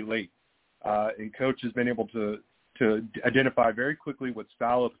started very late. And Coach has been able to identify very quickly what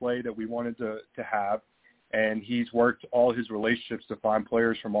style of play that we wanted to have. And he's worked all his relationships to find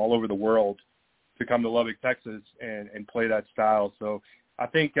players from all over the world to come to Lubbock, Texas and play that style. So I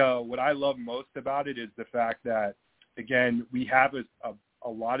think what I love most about it is the fact that, again, we have a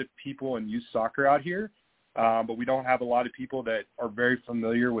lot of people in youth soccer out here, but we don't have a lot of people that are very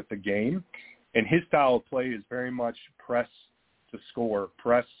familiar with the game. And his style of play is very much press to score,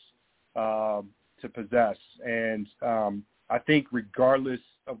 press to possess. And I think regardless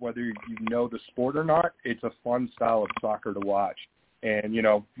of whether you know the sport or not, it's a fun style of soccer to watch. And, you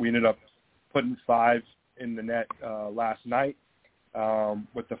know, we ended up putting 5 in the net last night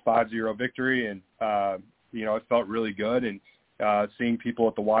with the 5-0 victory. And, you know, it felt really good. And seeing people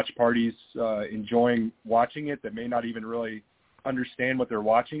at the watch parties enjoying watching it that may not even really understand what they're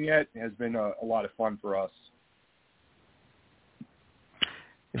watching yet has been a lot of fun for us.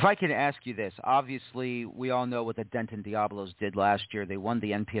 If I can ask you this, obviously we all know what the Denton Diablos did last year. They won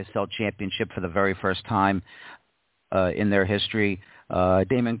the NPSL championship for the very first time in their history.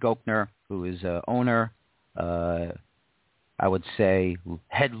 Damon Gochner, who is owner, I would say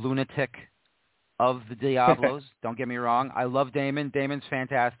head lunatic of the Diablos. Don't get me wrong. I love Damon. Damon's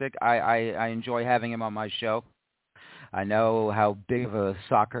fantastic. I enjoy having him on my show. I know how big of a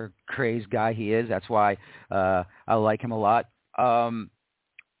soccer craze guy he is. That's why I like him a lot.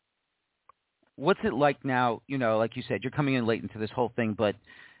 What's it like now? You know, like you said, you're coming in late into this whole thing, but,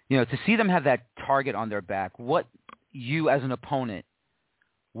 you know, to see them have that target on their back, what you as an opponent,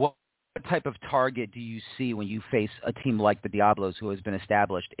 what type of target do you see when you face a team like the Diablos, who has been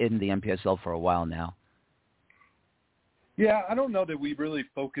established in the NPSL for a while now? Yeah, I don't know that we really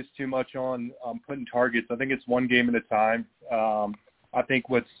focus too much on putting targets. I think it's one game at a time. I think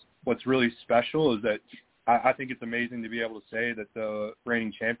what's really special is that I think it's amazing to be able to say that the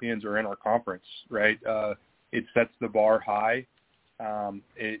reigning champions are in our conference, right? It sets the bar high.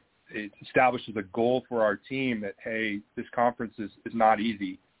 It establishes a goal for our team that, hey, this conference is not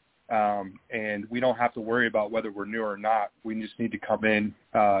easy. And we don't have to worry about whether we're new or not. We just need to come in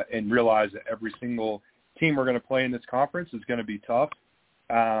and realize that every single team we're going to play in this conference is going to be tough.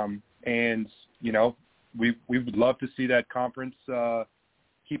 And, you know, we would love to see that conference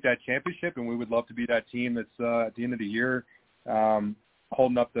keep that championship, and we would love to be that team that's at the end of the year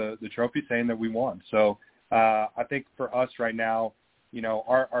holding up the trophy saying that we won. So I think for us right now, you know,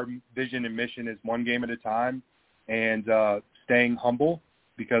 our vision and mission is one game at a time and staying humble,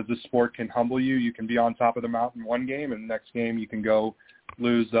 because the sport can humble you. You can be on top of the mountain one game, and the next game you can go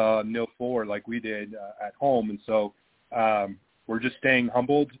lose 0-4 like we did at home. And so we're just staying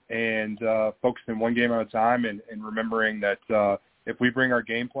humbled and focusing one game at a time and remembering that if we bring our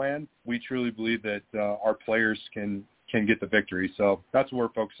game plan, we truly believe that our players can get the victory. So that's what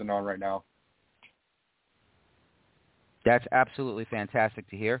we're focusing on right now. That's absolutely fantastic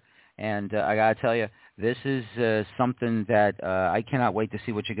to hear. And I got to tell you, this is something that I cannot wait to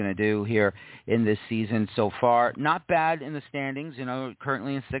see what you're going to do here in this season so far. Not bad in the standings, you know,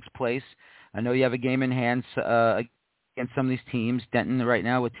 currently in 6th place. I know you have a game in hand against some of these teams. Denton right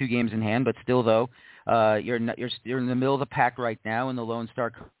now with 2 games in hand, but still, though, you're in the middle of the pack right now in the Lone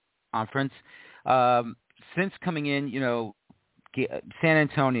Star Conference. Since coming in, you know, San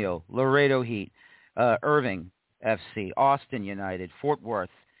Antonio, Laredo Heat, Irving FC, Austin United, Fort Worth,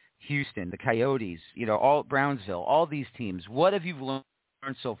 Houston, the Coyotes, all Brownsville, all these teams. What have you learned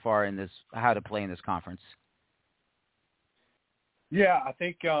so far in this, how to play in this conference? Yeah, I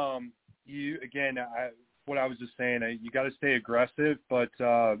think what I was just saying, you got to stay aggressive, but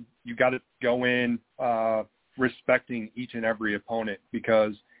you got to go in respecting each and every opponent,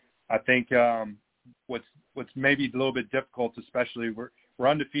 because I think what's maybe a little bit difficult, especially we're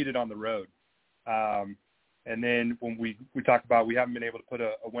undefeated on the road. And then when we talk about, we haven't been able to put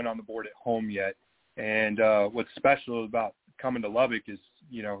a win on the board at home yet. And what's special about coming to Lubbock is,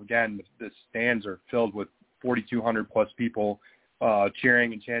 again, the stands are filled with 4,200 plus people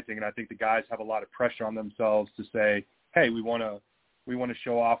cheering and chanting. And I think the guys have a lot of pressure on themselves to say, hey, we want to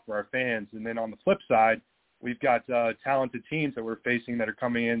show off for our fans. And then on the flip side, we've got talented teams that we're facing that are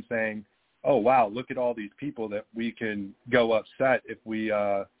coming in saying, oh, wow, look at all these people that we can go upset if we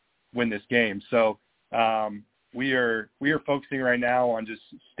win this game. So we are focusing right now on just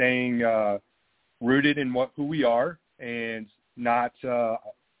staying rooted in who we are and not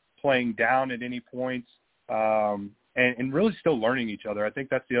playing down at any point, and really still learning each other. I think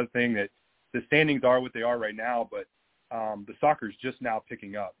that's the other thing, that the standings are what they are right now, but the soccer's just now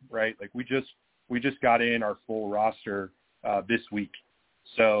picking up, right? Like we just got in our full roster this week.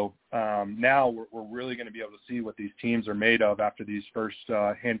 So now we're really going to be able to see what these teams are made of after these first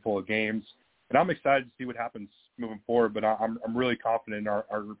handful of games. And I'm excited to see what happens moving forward, but I'm really confident in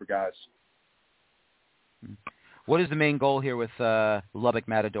our group of guys. What is the main goal here with Lubbock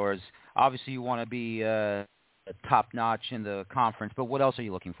Matadors? Obviously, you want to be top-notch in the conference, but what else are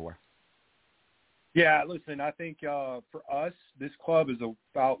you looking for? Yeah, listen, I think for us, this club is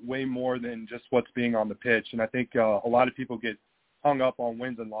about way more than just what's being on the pitch. And I think a lot of people get hung up on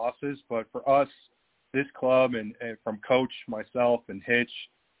wins and losses, but for us, this club and from Coach, myself, and Hitch,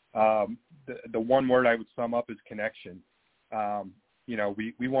 the one word I would sum up is connection.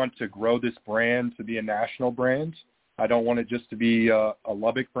 We want to grow this brand to be a national brand. I don't want it just to be a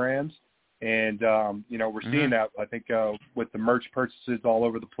Lubbock brand. And, we're seeing that, I think, with the merch purchases all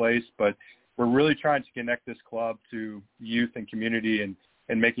over the place, but we're really trying to connect this club to youth and community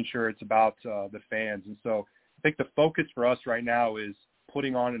and making sure it's about the fans. And so I think the focus for us right now is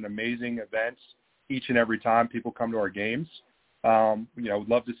putting on an amazing event each and every time people come to our games. We'd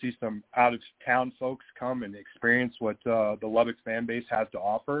love to see some out-of-town folks come and experience what the Lubbock fan base has to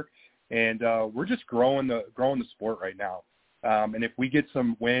offer. And we're just growing the sport right now. And if we get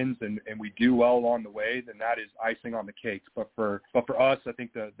some wins and we do well along the way, then that is icing on the cake. But for us, I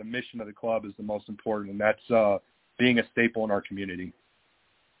think the mission of the club is the most important, and that's being a staple in our community.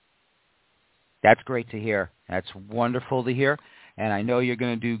 That's great to hear. That's wonderful to hear. And I know you're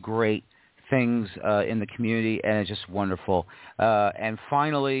going to do great things in the community, and it's just wonderful. And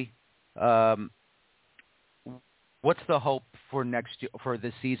finally, what's the hope for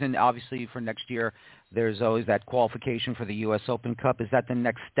this season? Obviously, for next year, there's always that qualification for the U.S. Open Cup. Is that the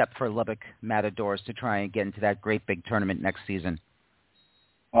next step for Lubbock Matadors to try and get into that great big tournament next season?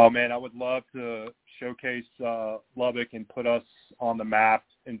 Oh, man, I would love to showcase Lubbock and put us on the map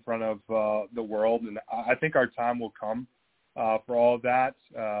in front of the world. And I think our time will come for all of that.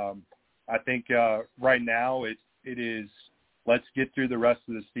 I think right now it is, let's get through the rest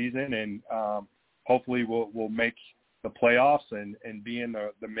of the season, and hopefully we'll make the playoffs and be in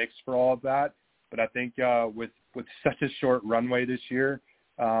the mix for all of that. But I think with such a short runway this year,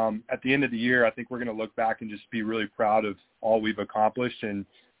 at the end of the year, I think we're going to look back and just be really proud of all we've accomplished. And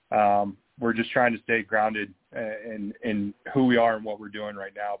we're just trying to stay grounded in who we are and what we're doing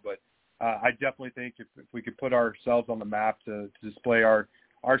right now. But I definitely think if we could put ourselves on the map to display our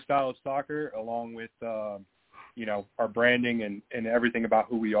style of soccer, along with our branding and everything about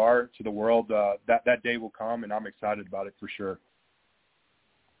who we are to the world, that day will come, and I'm excited about it for sure.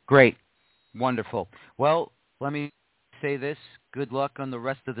 Great. Wonderful. Well, let me say this. Good luck on the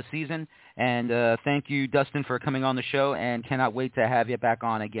rest of the season, and thank you, Dustin, for coming on the show, and cannot wait to have you back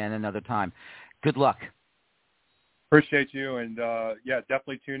on again another time. Good luck. Appreciate you, and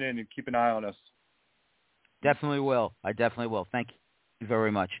definitely tune in and keep an eye on us. Definitely will. I definitely will. Thank you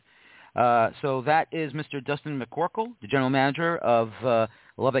very much. So that is Mr. Dustin McCorkle, the general manager of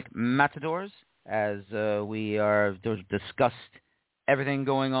Lubbock Matadors, as we are discussed everything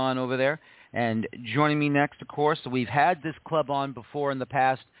going on over there. And joining me next, of course, we've had this club on before in the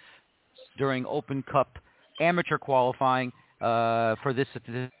past during Open Cup amateur qualifying for this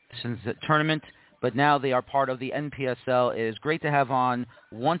tournament, but now they are part of the NPSL. It is great to have on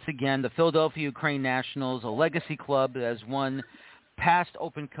once again the Philadelphia Ukraine Nationals, a legacy club that has won past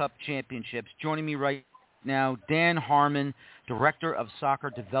Open Cup championships. Joining me right now Dan Harmon, Director of Soccer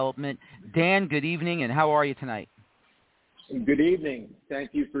Development. Dan, good evening, and how are you tonight? Good evening.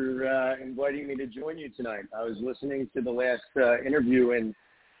 Thank you for inviting me to join you tonight. I was listening to the last interview, and,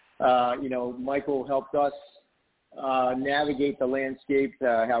 Michael helped us navigate the landscape,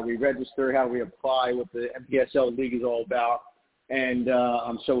 how we register, how we apply, what the NPSL League is all about. And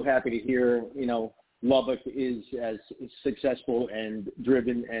I'm so happy to hear, Lubbock is as successful and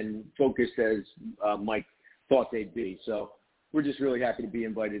driven and focused as Mike thought they'd be. So we're just really happy to be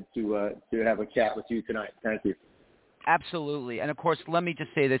invited to have a chat with you tonight. Thank you. Absolutely. And, of course, let me just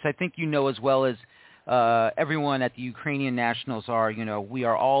say this. I think you know as well as everyone at the Ukrainian Nationals are, we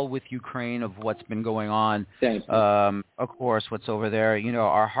are all with Ukraine of what's been going on. Thank you. Of course, what's over there.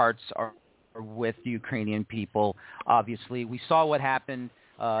 Our hearts are with the Ukrainian people, obviously. We saw what happened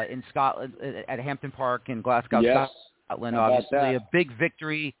in Scotland at Hampton Park in Glasgow, yes. Scotland, obviously. A big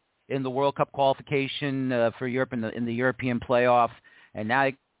victory in the World Cup qualification for Europe in the European playoff. And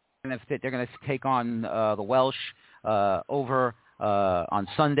now they're going to take on the Welsh over on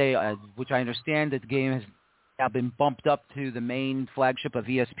Sunday, which I understand that the game has now been bumped up to the main flagship of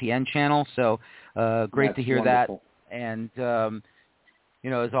ESPN channel. So great That's to hear wonderful. that. And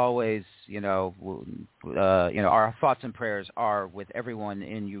as always, our thoughts and prayers are with everyone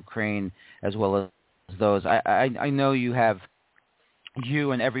in Ukraine as well as those. I know you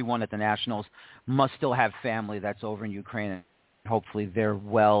and everyone at the Nationals must still have family that's over in Ukraine. Hopefully they're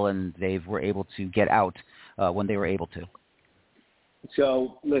well and they were able to get out when they were able to.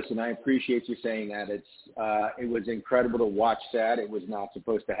 So, listen, I appreciate you saying that. It was incredible to watch that. It was not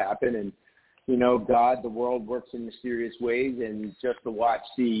supposed to happen. And, God, the world works in mysterious ways. And just to watch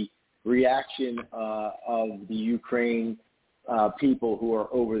the reaction of the Ukraine people who are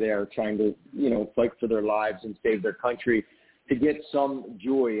over there trying to, fight for their lives and save their country, to get some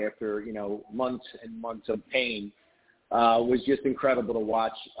joy after, months and months of pain was just incredible to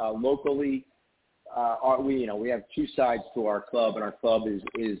watch. Locally, we have two sides to our club, and our club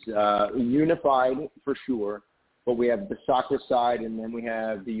is unified for sure. But we have the soccer side, and then we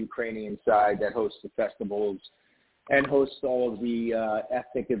have the Ukrainian side that hosts the festivals and hosts all of the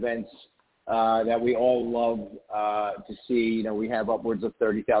ethnic events that we all love to see. We have upwards of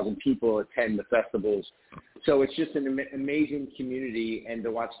 30,000 people attend the festivals. So it's just an amazing community, and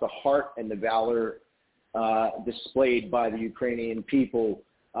to watch the heart and the valor displayed by the Ukrainian people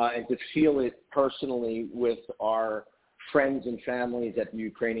and to feel it personally with our friends and families at the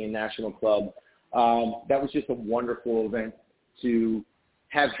Ukrainian National Club. That was just a wonderful event to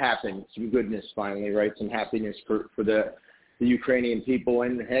have happen. Some goodness finally, right? Some happiness for the Ukrainian people.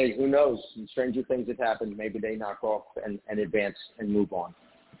 And, hey, who knows? Stranger things have happened. Maybe they knock off and advance and move on.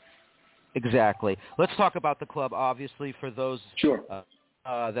 Exactly. Let's talk about the club, obviously, for those sure.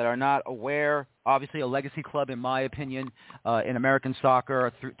 That are not aware. Obviously, a legacy club, in my opinion, in American soccer,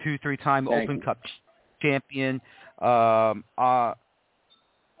 a 2-3-time Open Cup champion. And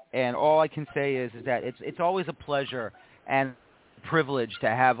all I can say is that it's always a pleasure and privilege to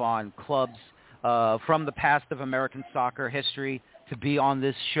have on clubs from the past of American soccer history to be on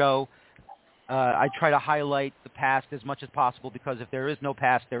this show. I try to highlight the past as much as possible because if there is no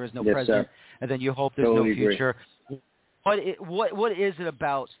past, there is no present, and then you hope there's no future. What is it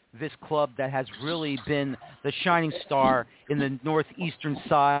about this club that has really been the shining star in the northeastern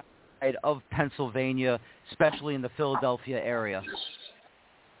side of Pennsylvania, especially in the Philadelphia area?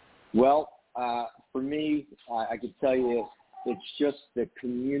 Well, for me, I could tell you it's just the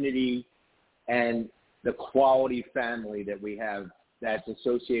community and the quality family that we have that's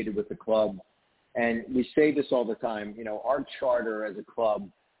associated with the club. And we say this all the time, our charter as a club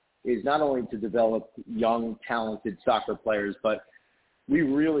is not only to develop young, talented soccer players, but we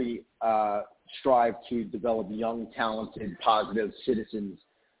really strive to develop young, talented, positive citizens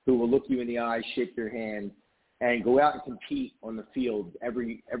who will look you in the eye, shake your hand, and go out and compete on the field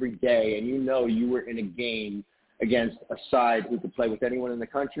every day. And you were in a game against a side who could play with anyone in the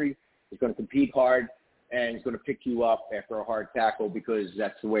country, is going to compete hard, and is going to pick you up after a hard tackle because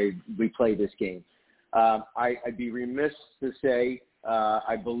that's the way we play this game. I'd be remiss to say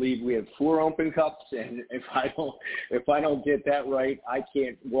I believe we have 4 Open Cups, and if I don't get that right, I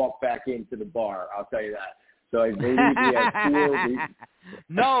can't walk back into the bar. I'll tell you that. So I believe we have 4.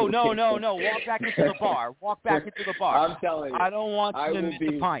 No. Walk back into the bar. Walk back into the bar. I'm telling you. I don't want to miss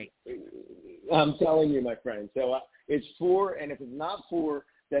the pint. I'm telling you, my friend. So it's 4, and if it's not 4,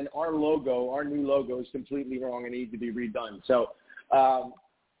 then our new logo is completely wrong and needs to be redone. So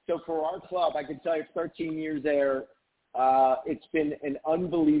for our club, I can tell you 13 years there, it's been an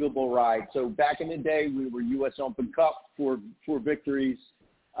unbelievable ride. So back in the day, we were U.S. Open Cup, 4 victories.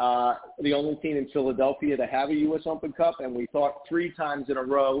 the only team in Philadelphia to have a U.S. Open Cup, and we thought 3 times in a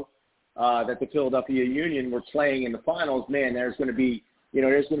row that the Philadelphia Union were playing in the finals. Man, there's going to be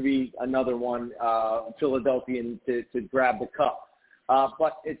another one, Philadelphian, to grab the cup.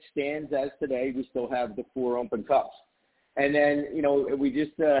 But it stands as today. We still have the 4 Open Cups. And then, we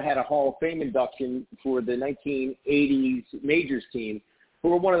just had a Hall of Fame induction for the 1980s Majors team, who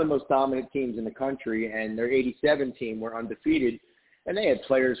were one of the most dominant teams in the country, and their 87 team were undefeated. And they had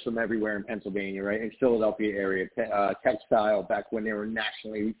players from everywhere in Pennsylvania, right, in Philadelphia area, Textile back when they were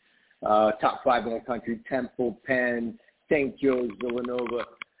nationally top 5 in the country, Temple, Penn, St. Joe's, Villanova.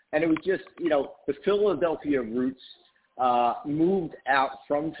 And it was just, the Philadelphia roots moved out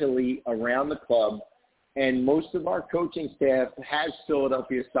from Philly around the club. And most of our coaching staff has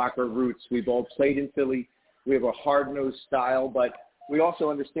Philadelphia soccer roots. We've all played in Philly. We have a hard-nosed style, but we also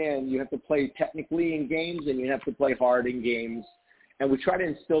understand you have to play technically in games and you have to play hard in games. And we try to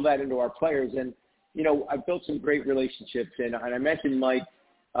instill that into our players. And, I've built some great relationships. And I mentioned Mike,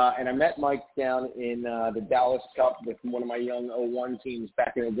 and I met Mike down in the Dallas Cup with one of my young 01 teams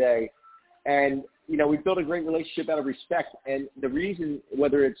back in the day. And, we built a great relationship out of respect. And the reason,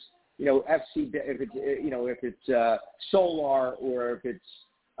 whether it's, if it's Solar or if it's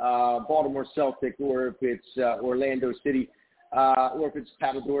Baltimore Celtic or if it's Orlando City or if it's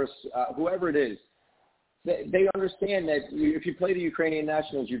Patagoras, whoever it is, they understand that if you play the Ukrainian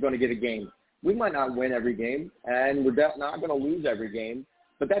Nationals, you're going to get a game. We might not win every game, and we're not going to lose every game,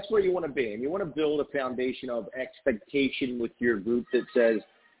 but that's where you want to be. And you want to build a foundation of expectation with your group that says,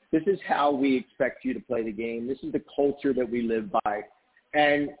 this is how we expect you to play the game. This is the culture that we live by.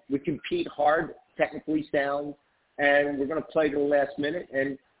 And we compete hard, technically sound, and we're going to play to the last minute.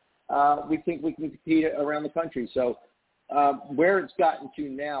 And we think we can compete around the country. So where it's gotten to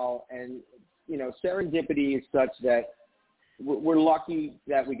now, and, serendipity is such that we're lucky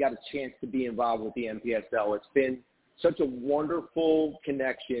that we got a chance to be involved with the NPSL. It's been such a wonderful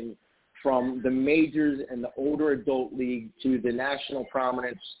connection from the majors and the older adult league to the national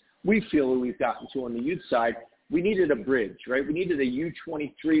prominence we feel we've gotten to on the youth side. We needed a bridge, right? We needed a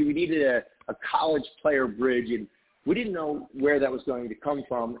U23. We needed a college player bridge, and we didn't know where that was going to come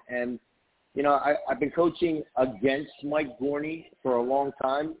from. And, I've been coaching against Mike Gorney for a long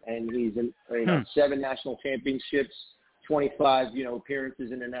time, and he's in 7 national championships, 25,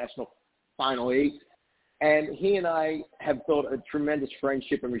 appearances in the national Final 8. And he and I have built a tremendous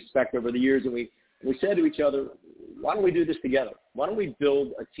friendship and respect over the years, and we said to each other, why don't we do this together? Why don't we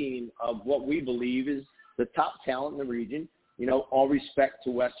build a team of what we believe is the top talent in the region, all respect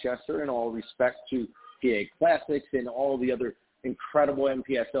to Westchester and all respect to PA Classics and all the other incredible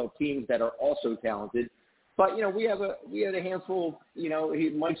NPSL teams that are also talented. But, we had a handful,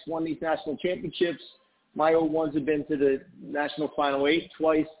 Mike's won these national championships. My 01s have been to the national Final 8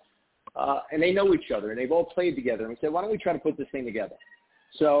 twice, and they know each other, and they've all played together. And we said, why don't we try to put this thing together?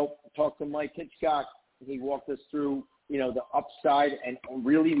 So talked to Mike Hitchcock. He walked us through, the upside and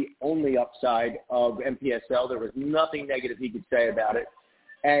really the only upside of NPSL. There was nothing negative he could say about it.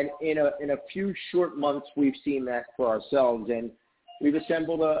 And in a few short months, we've seen that for ourselves. And we've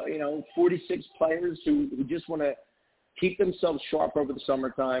assembled, 46 players who just want to keep themselves sharp over the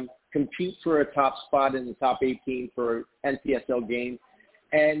summertime, compete for a top spot in the top 18 for NPSL game,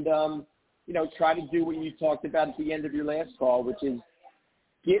 and, try to do what you talked about at the end of your last call, which is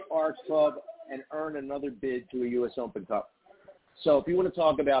get our club and earn another bid to a U.S. Open Cup. So if you want to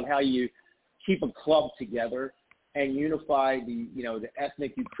talk about how you keep a club together and unify the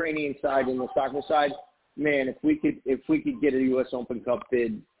ethnic Ukrainian side and the soccer side, man, if we could get a U.S. Open Cup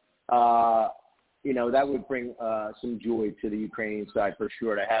bid, that would bring some joy to the Ukrainian side for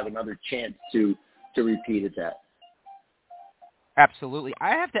sure, to have another chance to repeat at that. Absolutely.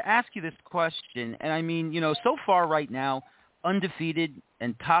 I have to ask you this question, and I mean, so far right now, undefeated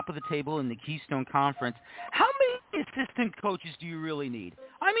and top of the table in the Keystone Conference. How many assistant coaches do you really need?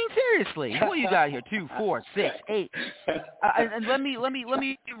 I mean, seriously, what you got here? 2, 4, 6, 8. And let me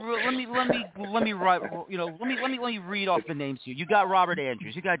read off the names here. You got Robert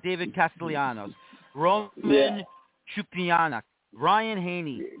Andrews. You got David Castellanos, Roman Chupianak, Ryan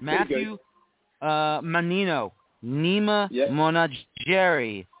Haney, Matthew Manino, Nima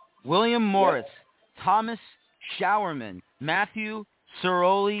Monageri, William Morris, Thomas Showerman, Matthew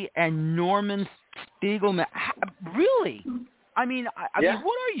Ciroli, and Norman Spiegelman. Really? I mean, what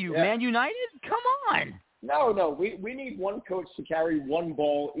are you, Man United? Come on. No. We need one coach to carry one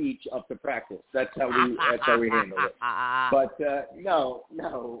ball each up to practice. That's how we handle it. But no.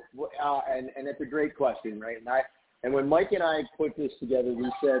 And it's a great question, right? And when Mike and I put this together,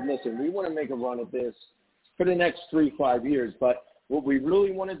 we said, listen, we want to make a run at this for the next 3-5 years, but What we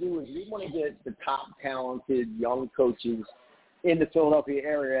really want to do is we want to get the top talented young coaches in the Philadelphia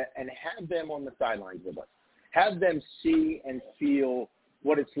area and have them on the sidelines with us. Have them see and feel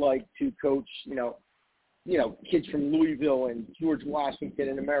what it's like to coach, kids from Louisville and George Washington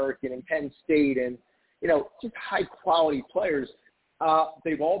and American and Penn State and, just high-quality players.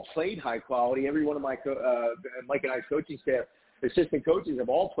 They've all played high quality. Every one of my Mike and I's coaching staff, assistant coaches, have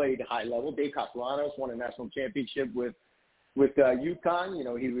all played high level. Dave Castellanos won a national championship with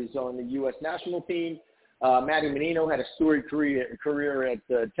UConn. He was on the U.S. national team. Matty Menino had a storied career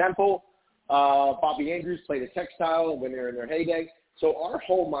at Temple. Bobby Andrews played at Textile when they were in their heyday. So our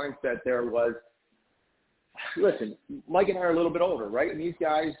whole mindset there was, listen, Mike and I are a little bit older, right? And these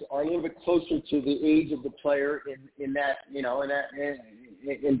guys are a little bit closer to the age of the player in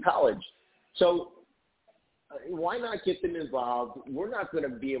college. So why not get them involved? We're not going to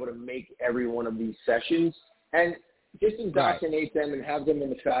be able to make every one of these sessions, and just indoctrinate them and have them in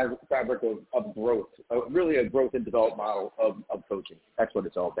the fabric of growth, really a growth and development model of coaching. That's what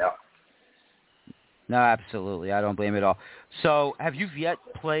it's all about. No, absolutely. I don't blame it at all. So have you yet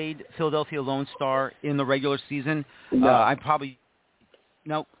played Philadelphia Lone Star in the regular season? No.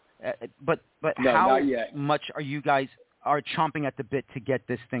 No. But no, how not yet. much are you guys are chomping at the bit to get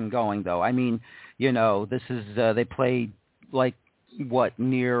this thing going, though? I mean, this is they play like what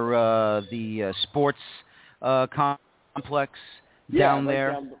near the sports complex down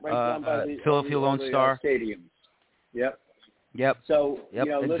there, right down by the Philadelphia Lone Star Stadium. Yep. So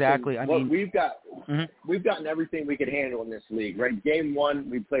exactly. Listen, we've gotten everything we could handle in this league, right? Game 1,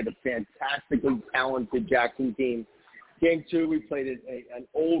 we played a fantastically talented Jackson team. Game 2, we played an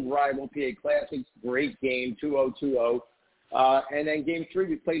old rival, PA Classics, great game, 2-0. And then Game 3,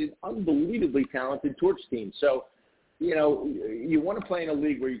 we played an unbelievably talented Torch team. So, you want to play in a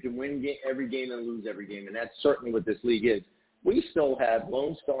league where you can win every game and lose every game, and that's certainly what this league is. We still have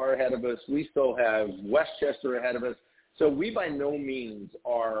Lone Star ahead of us. We still have Westchester ahead of us. So we by no means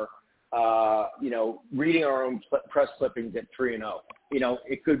are, reading our own press clippings at 3-0.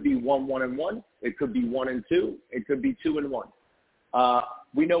 It could be 1-1-1. It could be 1-2. It could be 2-1.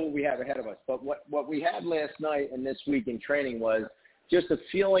 We know what we have ahead of us. But what we had last night and this week in training was just a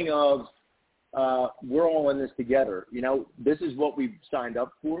feeling of we're all in this together. This is what we signed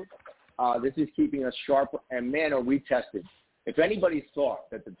up for. This is keeping us sharp. And, man, are we tested. If anybody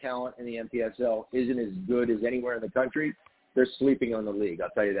thought that the talent in the NPSL isn't as good as anywhere in the country, they're sleeping on the league, I'll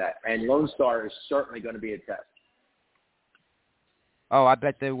tell you that. And Lone Star is certainly going to be a test. Oh, I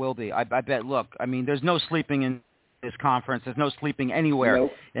bet there will be. I bet, look, I mean, there's no sleeping in this conference. There's no sleeping anywhere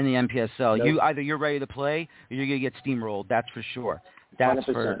in the NPSL. Nope. Either you're ready to play or you're going to get steamrolled. That's for sure. That's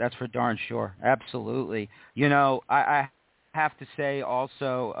 100%. for darn sure. Absolutely. I have to say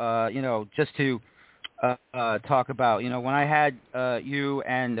also, just to talk about, when I had you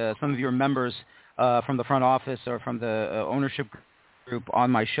and some of your members from the front office or from the ownership group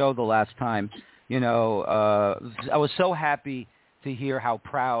on my show the last time, I was so happy to hear how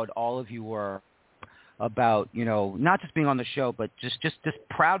proud all of you were about, not just being on the show, but just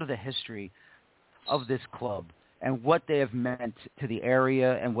proud of the history of this club and what they have meant to the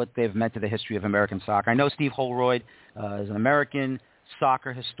area and what they've meant to the history of American soccer. I know Steve Holroyd is an American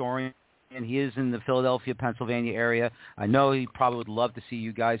soccer historian, and he is in the Philadelphia, Pennsylvania area. I know he probably would love to see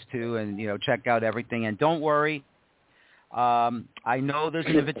you guys too and, check out everything. And don't worry, I know there's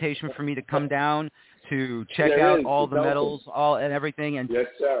an invitation for me to come down to check out all the medals, and everything. And yes,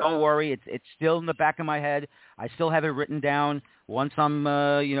 sir. Don't worry, it's still in the back of my head. I still have it written down. Once I'm,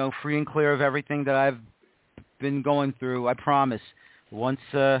 free and clear of everything that I've been going through, I promise. Once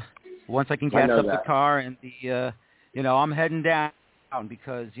I can gas up the car and I'm heading down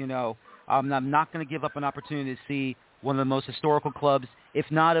because, I'm not going to give up an opportunity to see one of the most historical clubs, if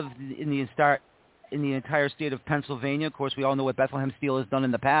not in the entire state of Pennsylvania. Of course, we all know what Bethlehem Steel has done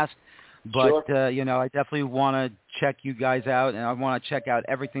in the past. But, sure. I definitely want to check you guys out, and I want to check out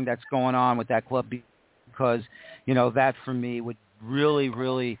everything that's going on with that club because, that for me would really,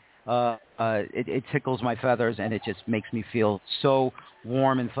 really, it tickles my feathers, and it just makes me feel so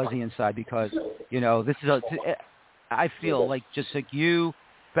warm and fuzzy inside because, this is I feel like just like you,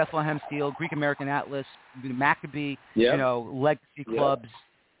 Bethlehem Steel, Greek American Atlas, Maccabee, legacy clubs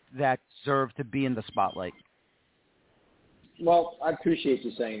that deserve to be in the spotlight. Well, I appreciate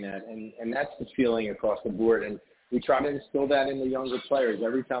you saying that, and that's the feeling across the board. And we try to instill that in the younger players.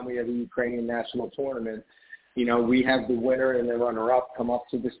 Every time we have a Ukrainian national tournament, we have the winner and the runner-up come up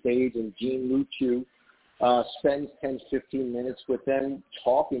to the stage, and Gene Luchu spends 10, 15 minutes with them,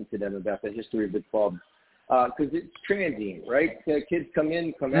 talking to them about the history of the club. Because it's transient, right? The kids come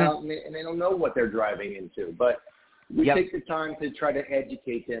in, come out, and they don't know what they're driving into. But, we Yep. take the time to try to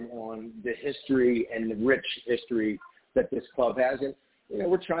educate them on the history and the rich history that this club has. And,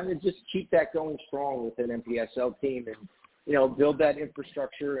 we're trying to just keep that going strong with an NPSL team and, build that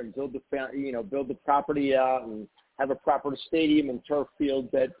infrastructure and build the property out and have a proper stadium and turf field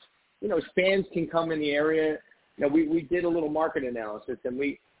that, fans can come in the area. We did a little market analysis, and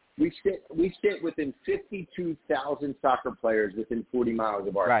we sit within 52,000 soccer players within 40 miles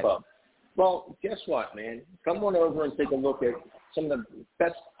of our club. Well, guess what, man? Come on over and take a look at some of the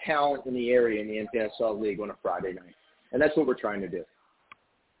best talent in the area in the NPSL League on a Friday night. And that's what we're trying to do.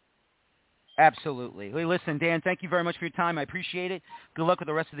 Absolutely. Hey, listen, Dan, thank you very much for your time. I appreciate it. Good luck with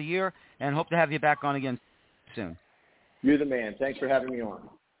the rest of the year, and hope to have you back on again soon. You're the man. Thanks for having me on.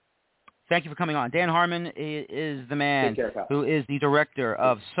 Thank you for coming on. Dan Harmon is the man Take care, who is the director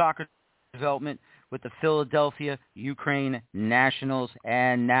of soccer development with the Philadelphia Ukraine Nationals.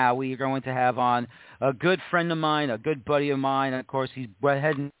 And now we are going to have on a good friend of mine, a good buddy of mine. Of course, we're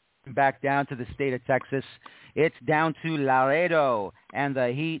heading back down to the state of Texas. It's down to Laredo, and the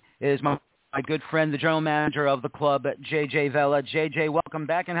Heat is my good friend, the general manager of the club, J.J. Vela. J.J., welcome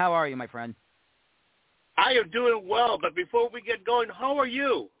back, and how are you, my friend? I am doing well, but before we get going, how are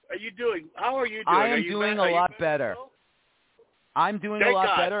you? How are you doing? I am doing a lot better. I'm doing a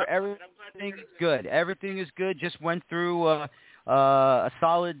lot better. Everything is good. Everything is good. Just went through a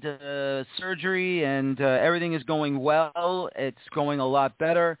solid surgery, and everything is going well. It's going a lot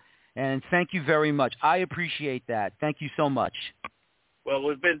better, and thank you very much. I appreciate that. Thank you so much. Well,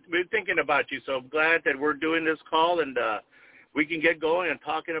 we've been thinking about you, so I'm glad that we're doing this call, and we can get going and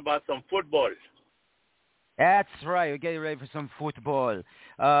talking about some football. That's right. We're getting ready for some football.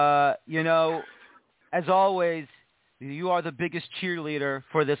 As always, you are the biggest cheerleader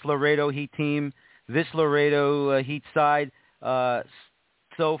for this Laredo Heat team. This Laredo Heat side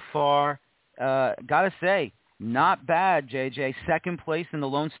so far, gotta say, not bad, JJ. Second place in the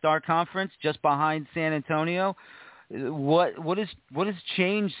Lone Star Conference, just behind San Antonio. What has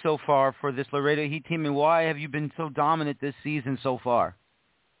changed so far for this Laredo Heat team, and why have you been so dominant this season so far?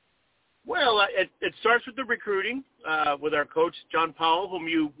 Well, it starts with the recruiting with our coach, John Powell,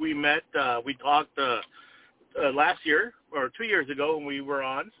 whom we met. We talked last year or 2 years ago when we were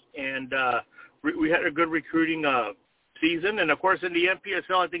on, and we had a good recruiting season. And, of course, in the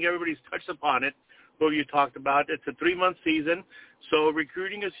NPSL, I think everybody's touched upon it, what you talked about. It's a 3-month season, so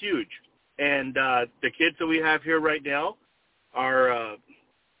recruiting is huge. And the kids that we have here right now are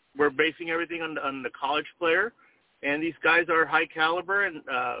we're basing everything on the college player, and these guys are high caliber, and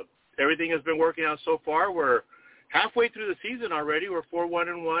everything has been working out so far. We're halfway through the season already. We're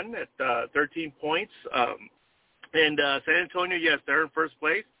 4-1-1 at 13 points. And San Antonio, yes, they're in first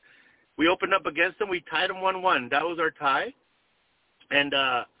place. We opened up against them. We tied them 1-1. That was our tie. And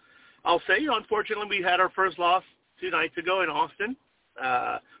I'll say, unfortunately, we had our first loss 2 nights ago in Austin.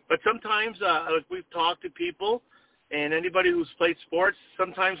 But sometimes we've talked to people and anybody who's played sports,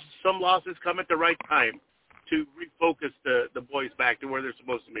 sometimes some losses come at the right time to refocus the boys back to where they're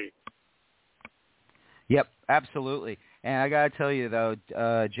supposed to be. Yep, absolutely. And I got to tell you, though,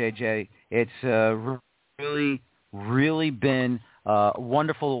 JJ, it's really, really been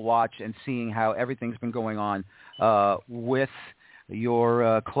wonderful to watch and seeing how everything's been going on with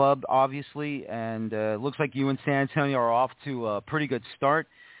your club, obviously. And it looks like you and San Antonio are off to a pretty good start.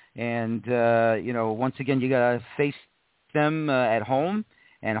 And, once again, you got to face them at home.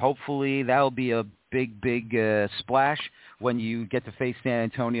 And hopefully that'll be a big splash when you get to face San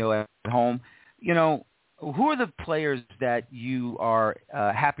Antonio at home. Who are the players that you are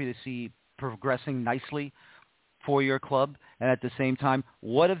happy to see progressing nicely for your club? And at the same time,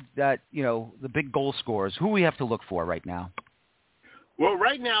 what of that, the big goal scorers, who we have to look for right now? Well,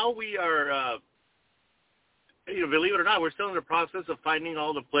 right now we are, believe it or not, we're still in the process of finding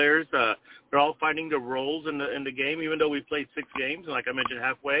all the players. They're all finding their roles in the game, even though we played 6 games, like I mentioned,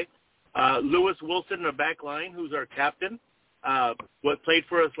 halfway. Lewis Wilson in the back line, who's our captain, played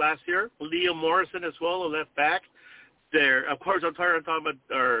for us last year. Liam Morrison as well, a left back. There, of course, I'm talking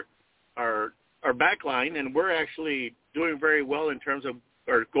about our back line, and we're actually doing very well in terms of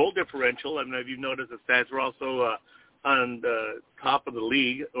our goal differential. I don't know if you've noticed the stats. We're also on the top of the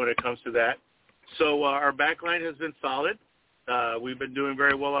league when it comes to that. So our back line has been solid. We've been doing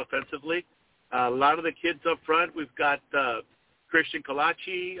very well offensively. A lot of the kids up front, we've got Christian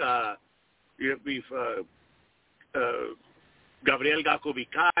Kalachi. We've Gabriel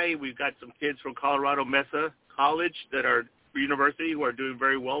Gakovikai. We've got some kids from Colorado Mesa College that are university who are doing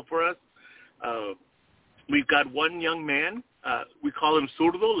very well for us. We've got one young man. We call him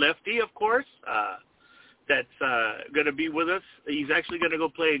Zurdo, lefty, of course, that's going to be with us. He's actually going to go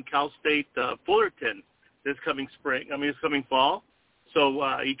play in Cal State Fullerton this coming fall.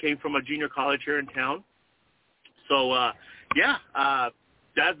 So he came from a junior college here in town. So,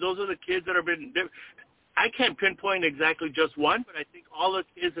 those are the kids that have been – I can't pinpoint exactly just one, but I think all the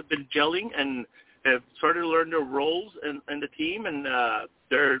kids have been gelling and have started to learn their roles in the team, and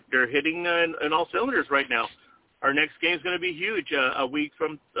they're hitting in all cylinders right now. Our next game is going to be huge a week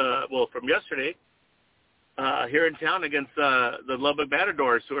from yesterday here in town against the Lubbock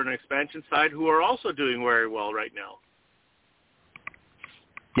Matadors, who are an expansion side, who are also doing very well right now.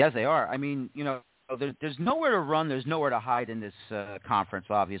 Yes, they are. I mean, there's nowhere to run, there's nowhere to hide in this conference,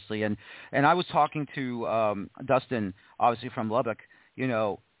 obviously. And I was talking to Dustin, obviously from Lubbock.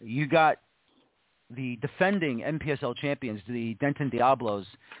 You got the defending NPSL champions, the Denton Diablos,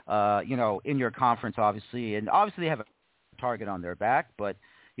 in your conference, obviously. And obviously they have a target on their back. But,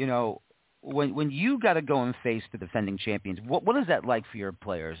 when you got to go and face the defending champions, what is that like for your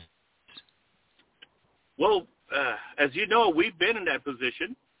players? Well, as you know, we've been in that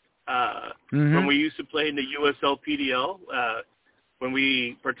position when we used to play in the USL PDL, when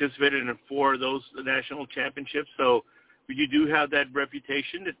we participated in 4 of those national championships. So you do have that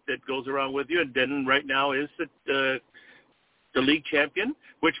reputation that goes around with you. And Denton right now is the league champion,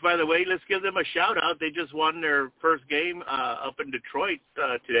 which, by the way, let's give them a shout-out. They just won their first game up in Detroit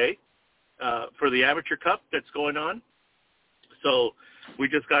today for the Amateur Cup that's going on. So we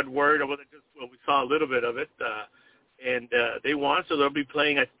just got word of we saw a little bit of it, and they won. So they'll be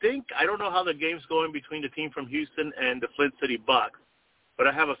playing, I don't know how the game's going between the team from Houston and the Flint City Bucks, but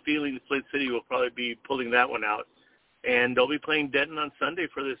I have a feeling the Flint City will probably be pulling that one out. And they'll be playing Denton on Sunday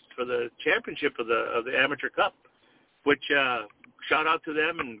for the championship of the Amateur Cup, which shout out to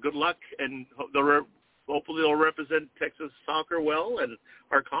them and good luck, and hopefully they'll represent Texas soccer well and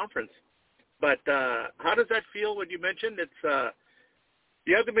our conference. But how does that feel when you mentioned it's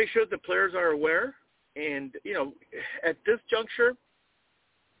you have to make sure the players are aware, and at this juncture,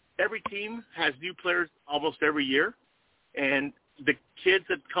 every team has new players almost every year, and the kids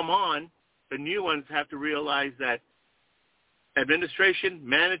that come on, the new ones, have to realize that administration,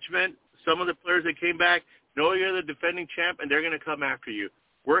 management, some of the players that came back know you're the defending champ, and they're going to come after you.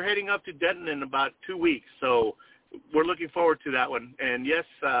 We're heading up to Denton in about 2 weeks, so we're looking forward to that one. And, yes,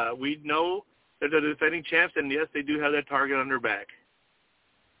 we know they're the defending champs, and, yes, they do have that target on their back.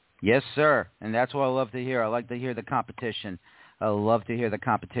 Yes, sir, and that's what I love to hear. I like to hear the competition. I love to hear the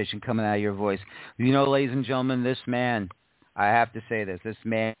competition coming out of your voice. Ladies and gentlemen, this man, I have to say this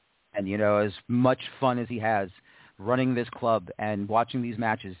man, as much fun as he has running this club and watching these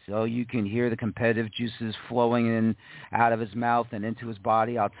matches, so you can hear the competitive juices flowing in out of his mouth and into his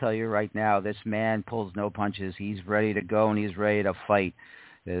body. I'll tell you right now, this man pulls no punches. He's ready to go, and he's ready to fight.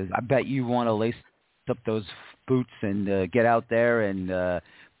 I bet you want to lace up those boots and get out there and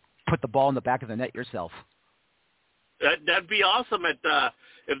put the ball in the back of the net yourself. That'd be awesome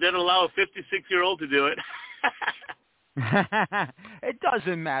if they'd allow a 56-year-old to do it. It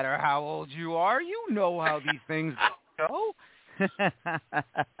doesn't matter how old you are. You know how these things go.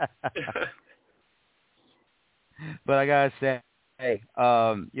 But I gotta say, hey,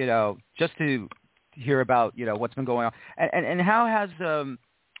 just to hear about what's been going on, and how has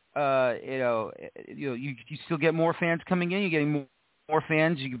you still get more fans coming in? You're getting more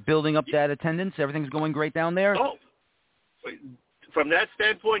fans. You're building up that attendance. Everything's going great down there. Oh, from that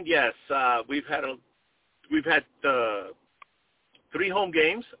standpoint, yes. We've had 3 home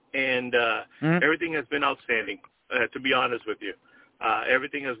games, and everything has been outstanding, to be honest with you.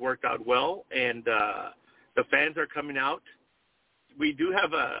 Everything has worked out well, and the fans are coming out. We do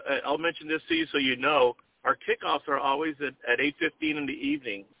have I'll mention this to you so you know, our kickoffs are always at 8:15 in the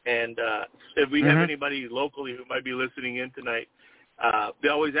evening, and if we have anybody locally who might be listening in tonight, they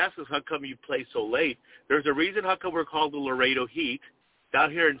always ask us, how come you play so late? There's a reason how come we're called the Laredo Heat. Down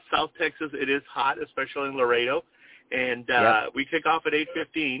here in South Texas, it is hot, especially in Laredo. And we kick off at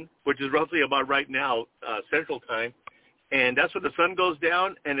 8:15, which is roughly about right now, Central Time. And that's when the sun goes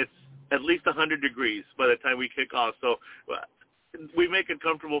down, and it's at least 100 degrees by the time we kick off. So we make it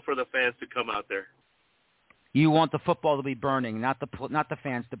comfortable for the fans to come out there. You want the football to be burning, not the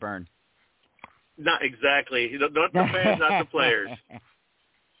fans to burn. Not exactly. Not the fans, not the players.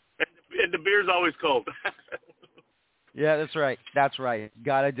 And the beer's always cold. Yeah, that's right. That's right.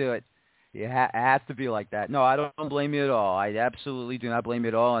 Got to do it. It has to be like that. No, I don't blame you at all. I absolutely do not blame you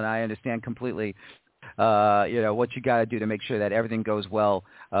at all, and I understand completely, what you got to do to make sure that everything goes well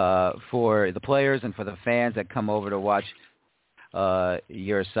for the players and for the fans that come over to watch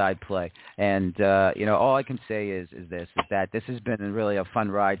your side play. And all I can say is that this has been really a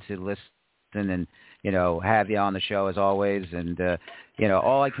fun ride to listen and have you on the show as always. And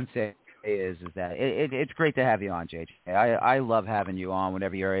all I can say is that it's great to have you on, JJ. I love having you on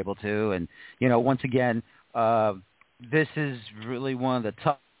whenever you're able to. And, once again, this is really one of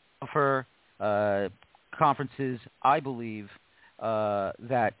the tougher conferences, I believe,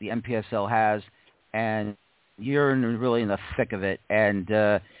 that the NPSL has. And you're really in the thick of it. And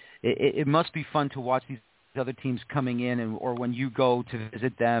it must be fun to watch these other teams coming in or when you go to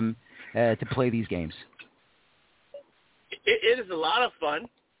visit them to play these games. It is a lot of fun.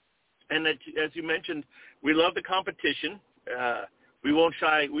 And as you mentioned, we love the competition. We won't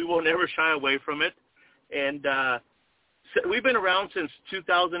ever shy away from it. And so we've been around since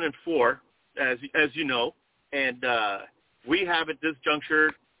 2004, as you know. And we have at this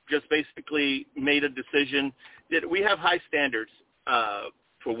juncture just basically made a decision that we have high standards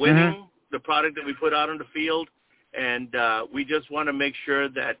for winning the product that we put out on the field. And we just want to make sure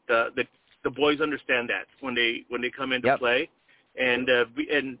that the boys understand that when they come into play. And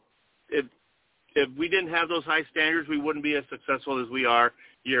if we didn't have those high standards, we wouldn't be as successful as we are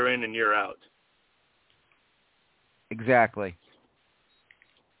year in and year out. Exactly.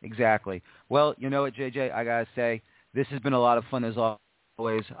 Well, you know what, JJ, I gotta say, this has been a lot of fun as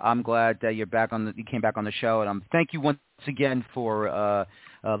always. I'm glad that you came back on the show, and thank you once again for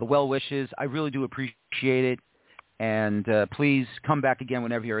the well wishes. I really do appreciate it, and please come back again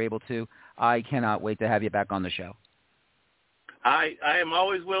whenever you're able to. I cannot wait to have you back on the show. I am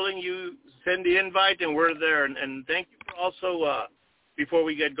always willing. You send the invite, and we're there. And thank you for also, before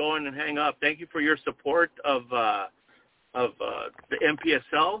we get going and hang up, thank you for your support of the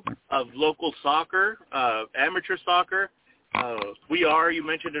NPSL, of local soccer, amateur soccer. You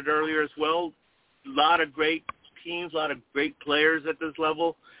mentioned it earlier as well, a lot of great teams, a lot of great players at this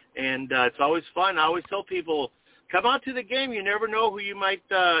level, and it's always fun. I always tell people, come out to the game. You never know who you might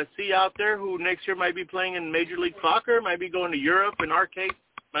see out there who next year might be playing in Major League Soccer, might be going to Europe, in our case,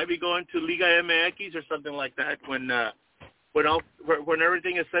 might be going to Liga MX or something like that when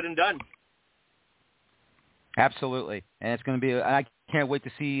everything is said and done. Absolutely. And it's going to be – I can't wait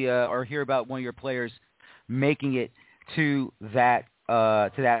to see or hear about one of your players making it to that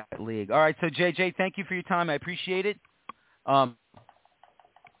league. All right, so, JJ, thank you for your time. I appreciate it. Thank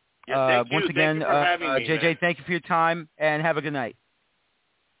you. Once again, thank you for having me, JJ, man. thank you for your time, and have a good night.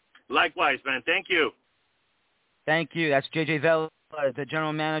 Likewise, man. Thank you. Thank you. That's JJ Vela, the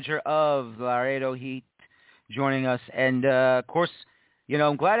general manager of the Laredo Heat, joining us. And, of course,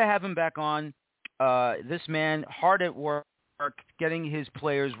 I'm glad to have him back on. This man, hard at work, getting his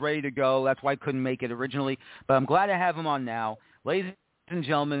players ready to go. That's why I couldn't make it originally. But I'm glad to have him on now. Ladies and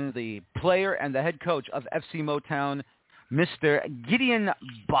gentlemen, the player and the head coach of FC Motown, Mr. Gideon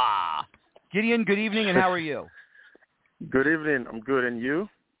Ba. Gideon, good evening, and how are you? Good evening. I'm good, and you?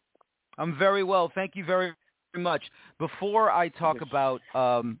 I'm very well. Thank you very much. Before I talk about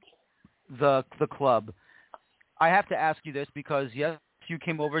the club, I have to ask you this because, yes, you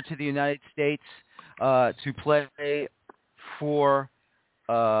came over to the United States to play for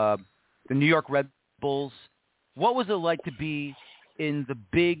the New York Red Bulls. What was it like to be in the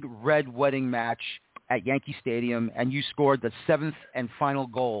big red wedding match at Yankee Stadium, and you scored the 7th and final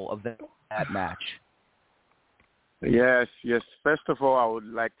goal of that match? Yes. First of all, I would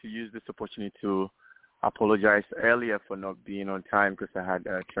like to use this opportunity to apologize earlier for not being on time because I had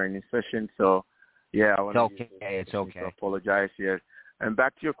a training session. So, yeah, I want It's okay. to apologize. Yes. And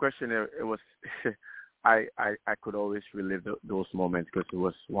back to your question, it was I could always relive those moments because it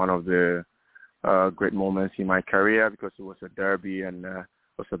was one of the great moments in my career because it was a derby and it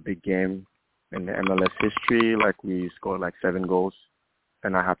was a big game in the MLS history. Like we scored like 7 goals,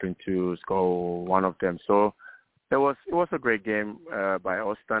 and I happened to score one of them. So it was a great game by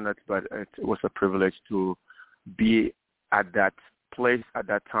all standards, but it was a privilege to be at that place at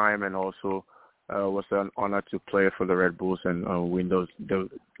that time, and also was an honor to play for the Red Bulls and win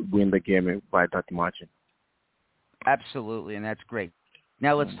the game by that margin. Absolutely, and that's great.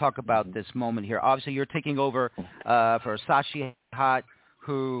 Now let's talk about this moment here. Obviously, you're taking over for Sashi Hot,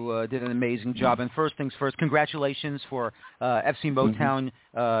 who did an amazing job. And first things first, congratulations for FC Motown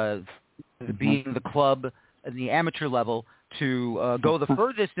being the club at the amateur level to go the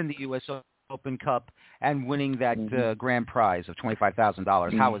furthest in the U.S. Open Cup and winning that grand prize of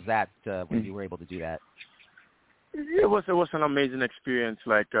 $25,000. How was that when you were able to do that? It was an amazing experience.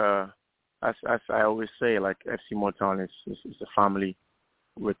 Like as I always say, like FC Motown is a family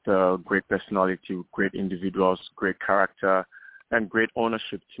with great personality, great individuals, great character, and great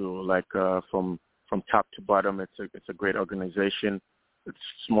ownership too. Like from top to bottom, it's a great organization. It's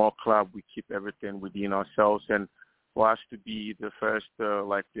a small club. We keep everything within ourselves, and for us to be the first,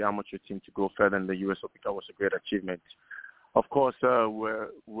 like the amateur team to go further in the U.S. Open Cup was a great achievement. Of course,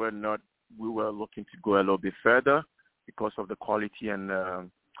 we're not we were looking to go a little bit further because of the quality and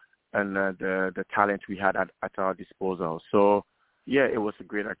the talent we had at our disposal. So, yeah, it was a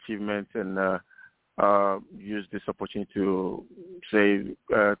great achievement, and use this opportunity to say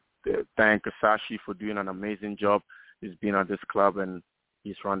thank Sashi for doing an amazing job. He's been at this club, and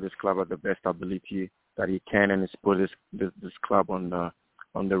he's run this club at the best ability that he can, and he's put this club on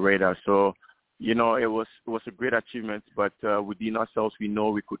the radar. So, it was a great achievement, but within ourselves, we know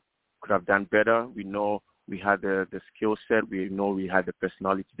we could have done better. We know we had the skill set. We know we had the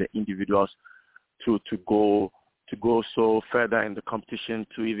personality, the individuals to go so further in the competition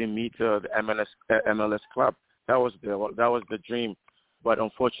to even meet the MLS club. That was the dream, but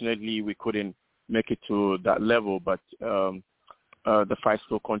unfortunately we couldn't make it to that level. But the fight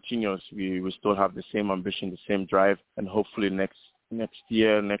still continues. We still have the same ambition, the same drive, and hopefully next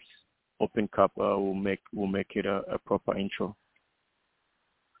year, next Open Cup, we'll make it a proper intro.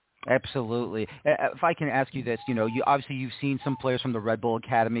 Absolutely. If I can ask you this, you've seen some players from the Red Bull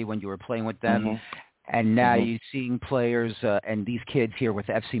Academy when you were playing with them. Mm-hmm. And now you're seeing players and these kids here with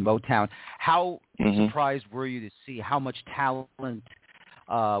FC Motown. How surprised were you to see how much talent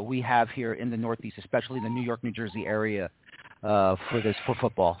we have here in the Northeast, especially in the New York, New Jersey area for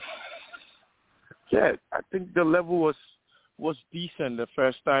football? Yeah, I think the level was decent. The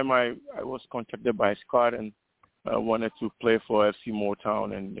first time I was contacted by Scott and wanted to play for FC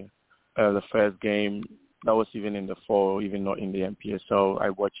Motown, and the first game, that was even in the fall, even not in the NPSL. I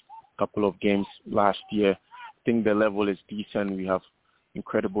watched couple of games last year. I think the level is decent. We have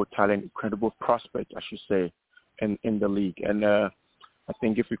incredible talent, incredible prospects, I should say, in the league. And I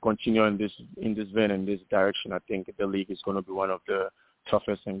think if we continue in this vein, in this direction, I think the league is going to be one of the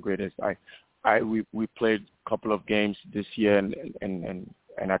toughest and greatest. We played a couple of games this year, and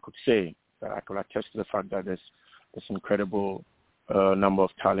I could say that I could attest to the fact that there's incredible number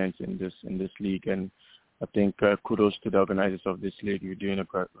of talents in this league. And I think kudos to the organizers of this league. You're doing a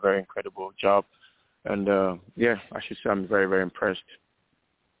very incredible job. And, I should say I'm very, very impressed.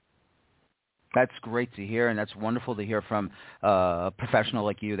 That's great to hear, and that's wonderful to hear from a professional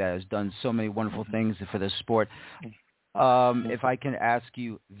like you that has done so many wonderful things for this sport. If I can ask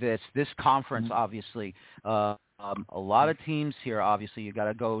you this conference, obviously, a lot of teams here. Obviously, you got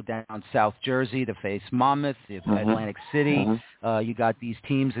to go down South Jersey to face Monmouth, Atlantic City. You got these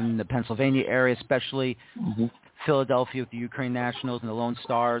teams in the Pennsylvania area, especially Philadelphia with the Ukraine Nationals and the Lone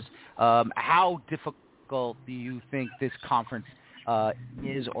Stars. How difficult do you think this conference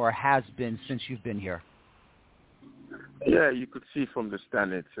is or has been since you've been here? Yeah, you could see from the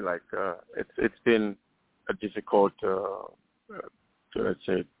standings, like it's been a difficult, let's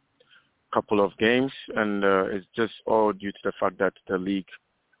say, couple of games, and it's just all due to the fact that the league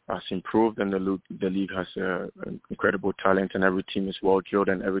has improved, and the league has incredible talent, and every team is well drilled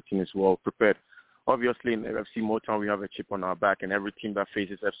and everything is well prepared. Obviously, in FC Motown, we have a chip on our back, and every team that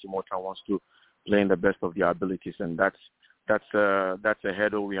faces FC Motown wants to play in the best of their abilities, and that's a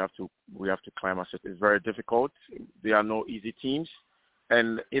hurdle we have to climb. It's very difficult. There are no easy teams,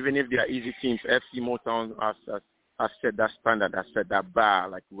 and even if they are easy teams, FC Motown has set that standard, has set that bar,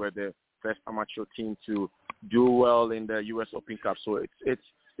 like we're the first amateur team to do well in the U.S. Open Cup. So it's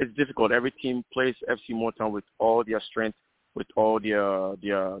difficult. Every team plays FC Motown with all their strength, with all their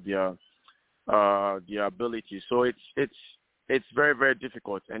ability. So it's very, very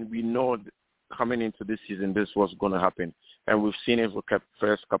difficult, and we know coming into this season this was going to happen, and we've seen it for the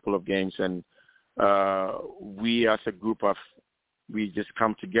first couple of games, and we as a group we just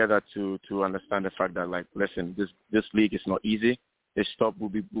come together to understand the fact that, like, listen, this league is not easy. This stop will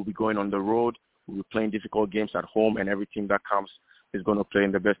be going on the road. We'll be playing difficult games at home, and every team that comes is going to play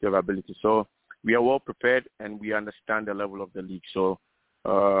in the best of our ability. So we are well prepared, and we understand the level of the league. So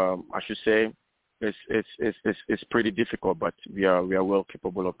I should say it's pretty difficult, but we are well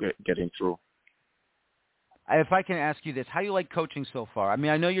capable of getting through. If I can ask you this, how do you like coaching so far? I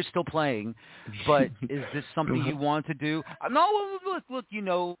mean, I know you're still playing, but is this something you want to do? No, look,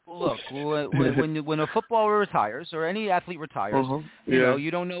 when a footballer retires or any athlete retires,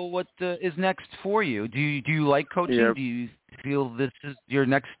 you don't know what is next for you. Do you like coaching? Yeah. Do you feel this is your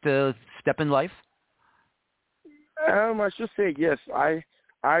next step in life? I should say yes. I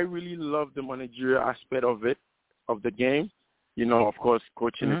really love the managerial aspect of the game. Of course,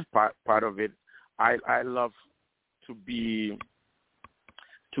 coaching is part of it. I love to be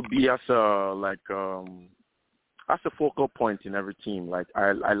as a focal point in every team. Like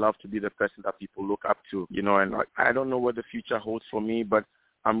I love to be the person that people look up to, and I don't know what the future holds for me, but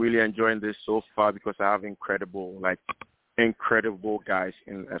I'm really enjoying this so far because I have incredible guys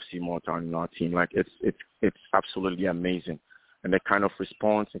in FC Motown in our team. Like it's absolutely amazing. and the kind of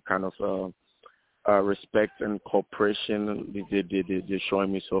response and kind of respect and cooperation they're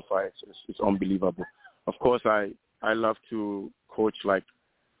showing me so far, it's unbelievable. Of course, I love to coach, like,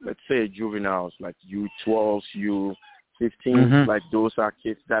 let's say juveniles, like U12s, U15s, like those are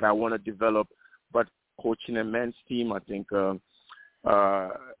kids that I want to develop. But coaching a men's team, I think,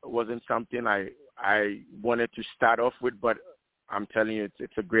 wasn't something I wanted to start off with. But I'm telling you,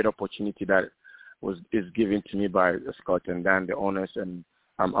 it's a great opportunity that is given to me by Scott and Dan, the owners, and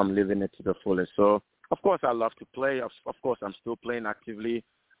I'm living it to the fullest. So, of course, I love to play. Of course, I'm still playing actively.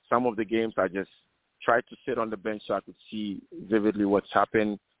 Some of the games I just try to sit on the bench so I could see vividly what's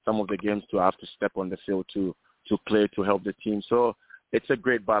happened. Some of the games I have to step on the field to play, to help the team. So it's a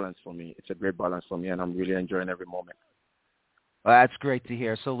great balance for me. And I'm really enjoying every moment. Well, that's great to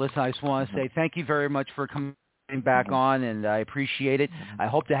hear. So, listen, I just want to say thank you very much for coming back on, and I appreciate it. I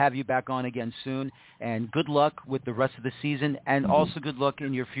hope to have you back on again soon, and good luck with the rest of the season, and also good luck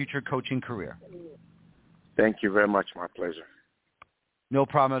in your future coaching career. Thank you very much. My pleasure. No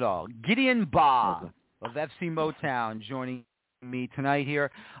problem at all. Gideon Ba of FC Motown joining me tonight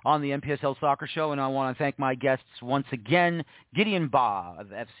here on the NPSL Soccer Show, and I want to thank my guests once again. Gideon Ba of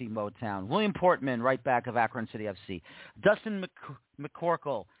FC Motown, William Portman, right back of Akron City FC, Dustin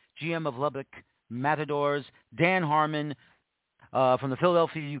McCorkle, GM of Lubbock Matadors, Dan Harmon from the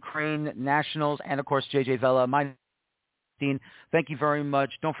Philadelphia Ukraine Nationals, and, of course, JJ Vela. Thank you very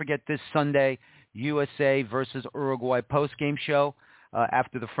much. Don't forget this Sunday, USA versus Uruguay post-game show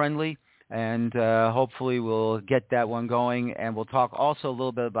after the friendly, and hopefully we'll get that one going, and we'll talk also a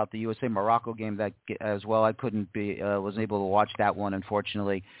little bit about the USA-Morocco game that as well. I wasn't able to watch that one,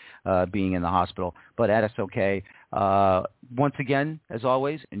 unfortunately, being in the hospital, but that's okay. Once again, as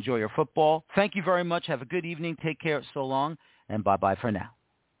always, enjoy your football. Thank you very much. Have a good evening. Take care. So long, and bye-bye for now.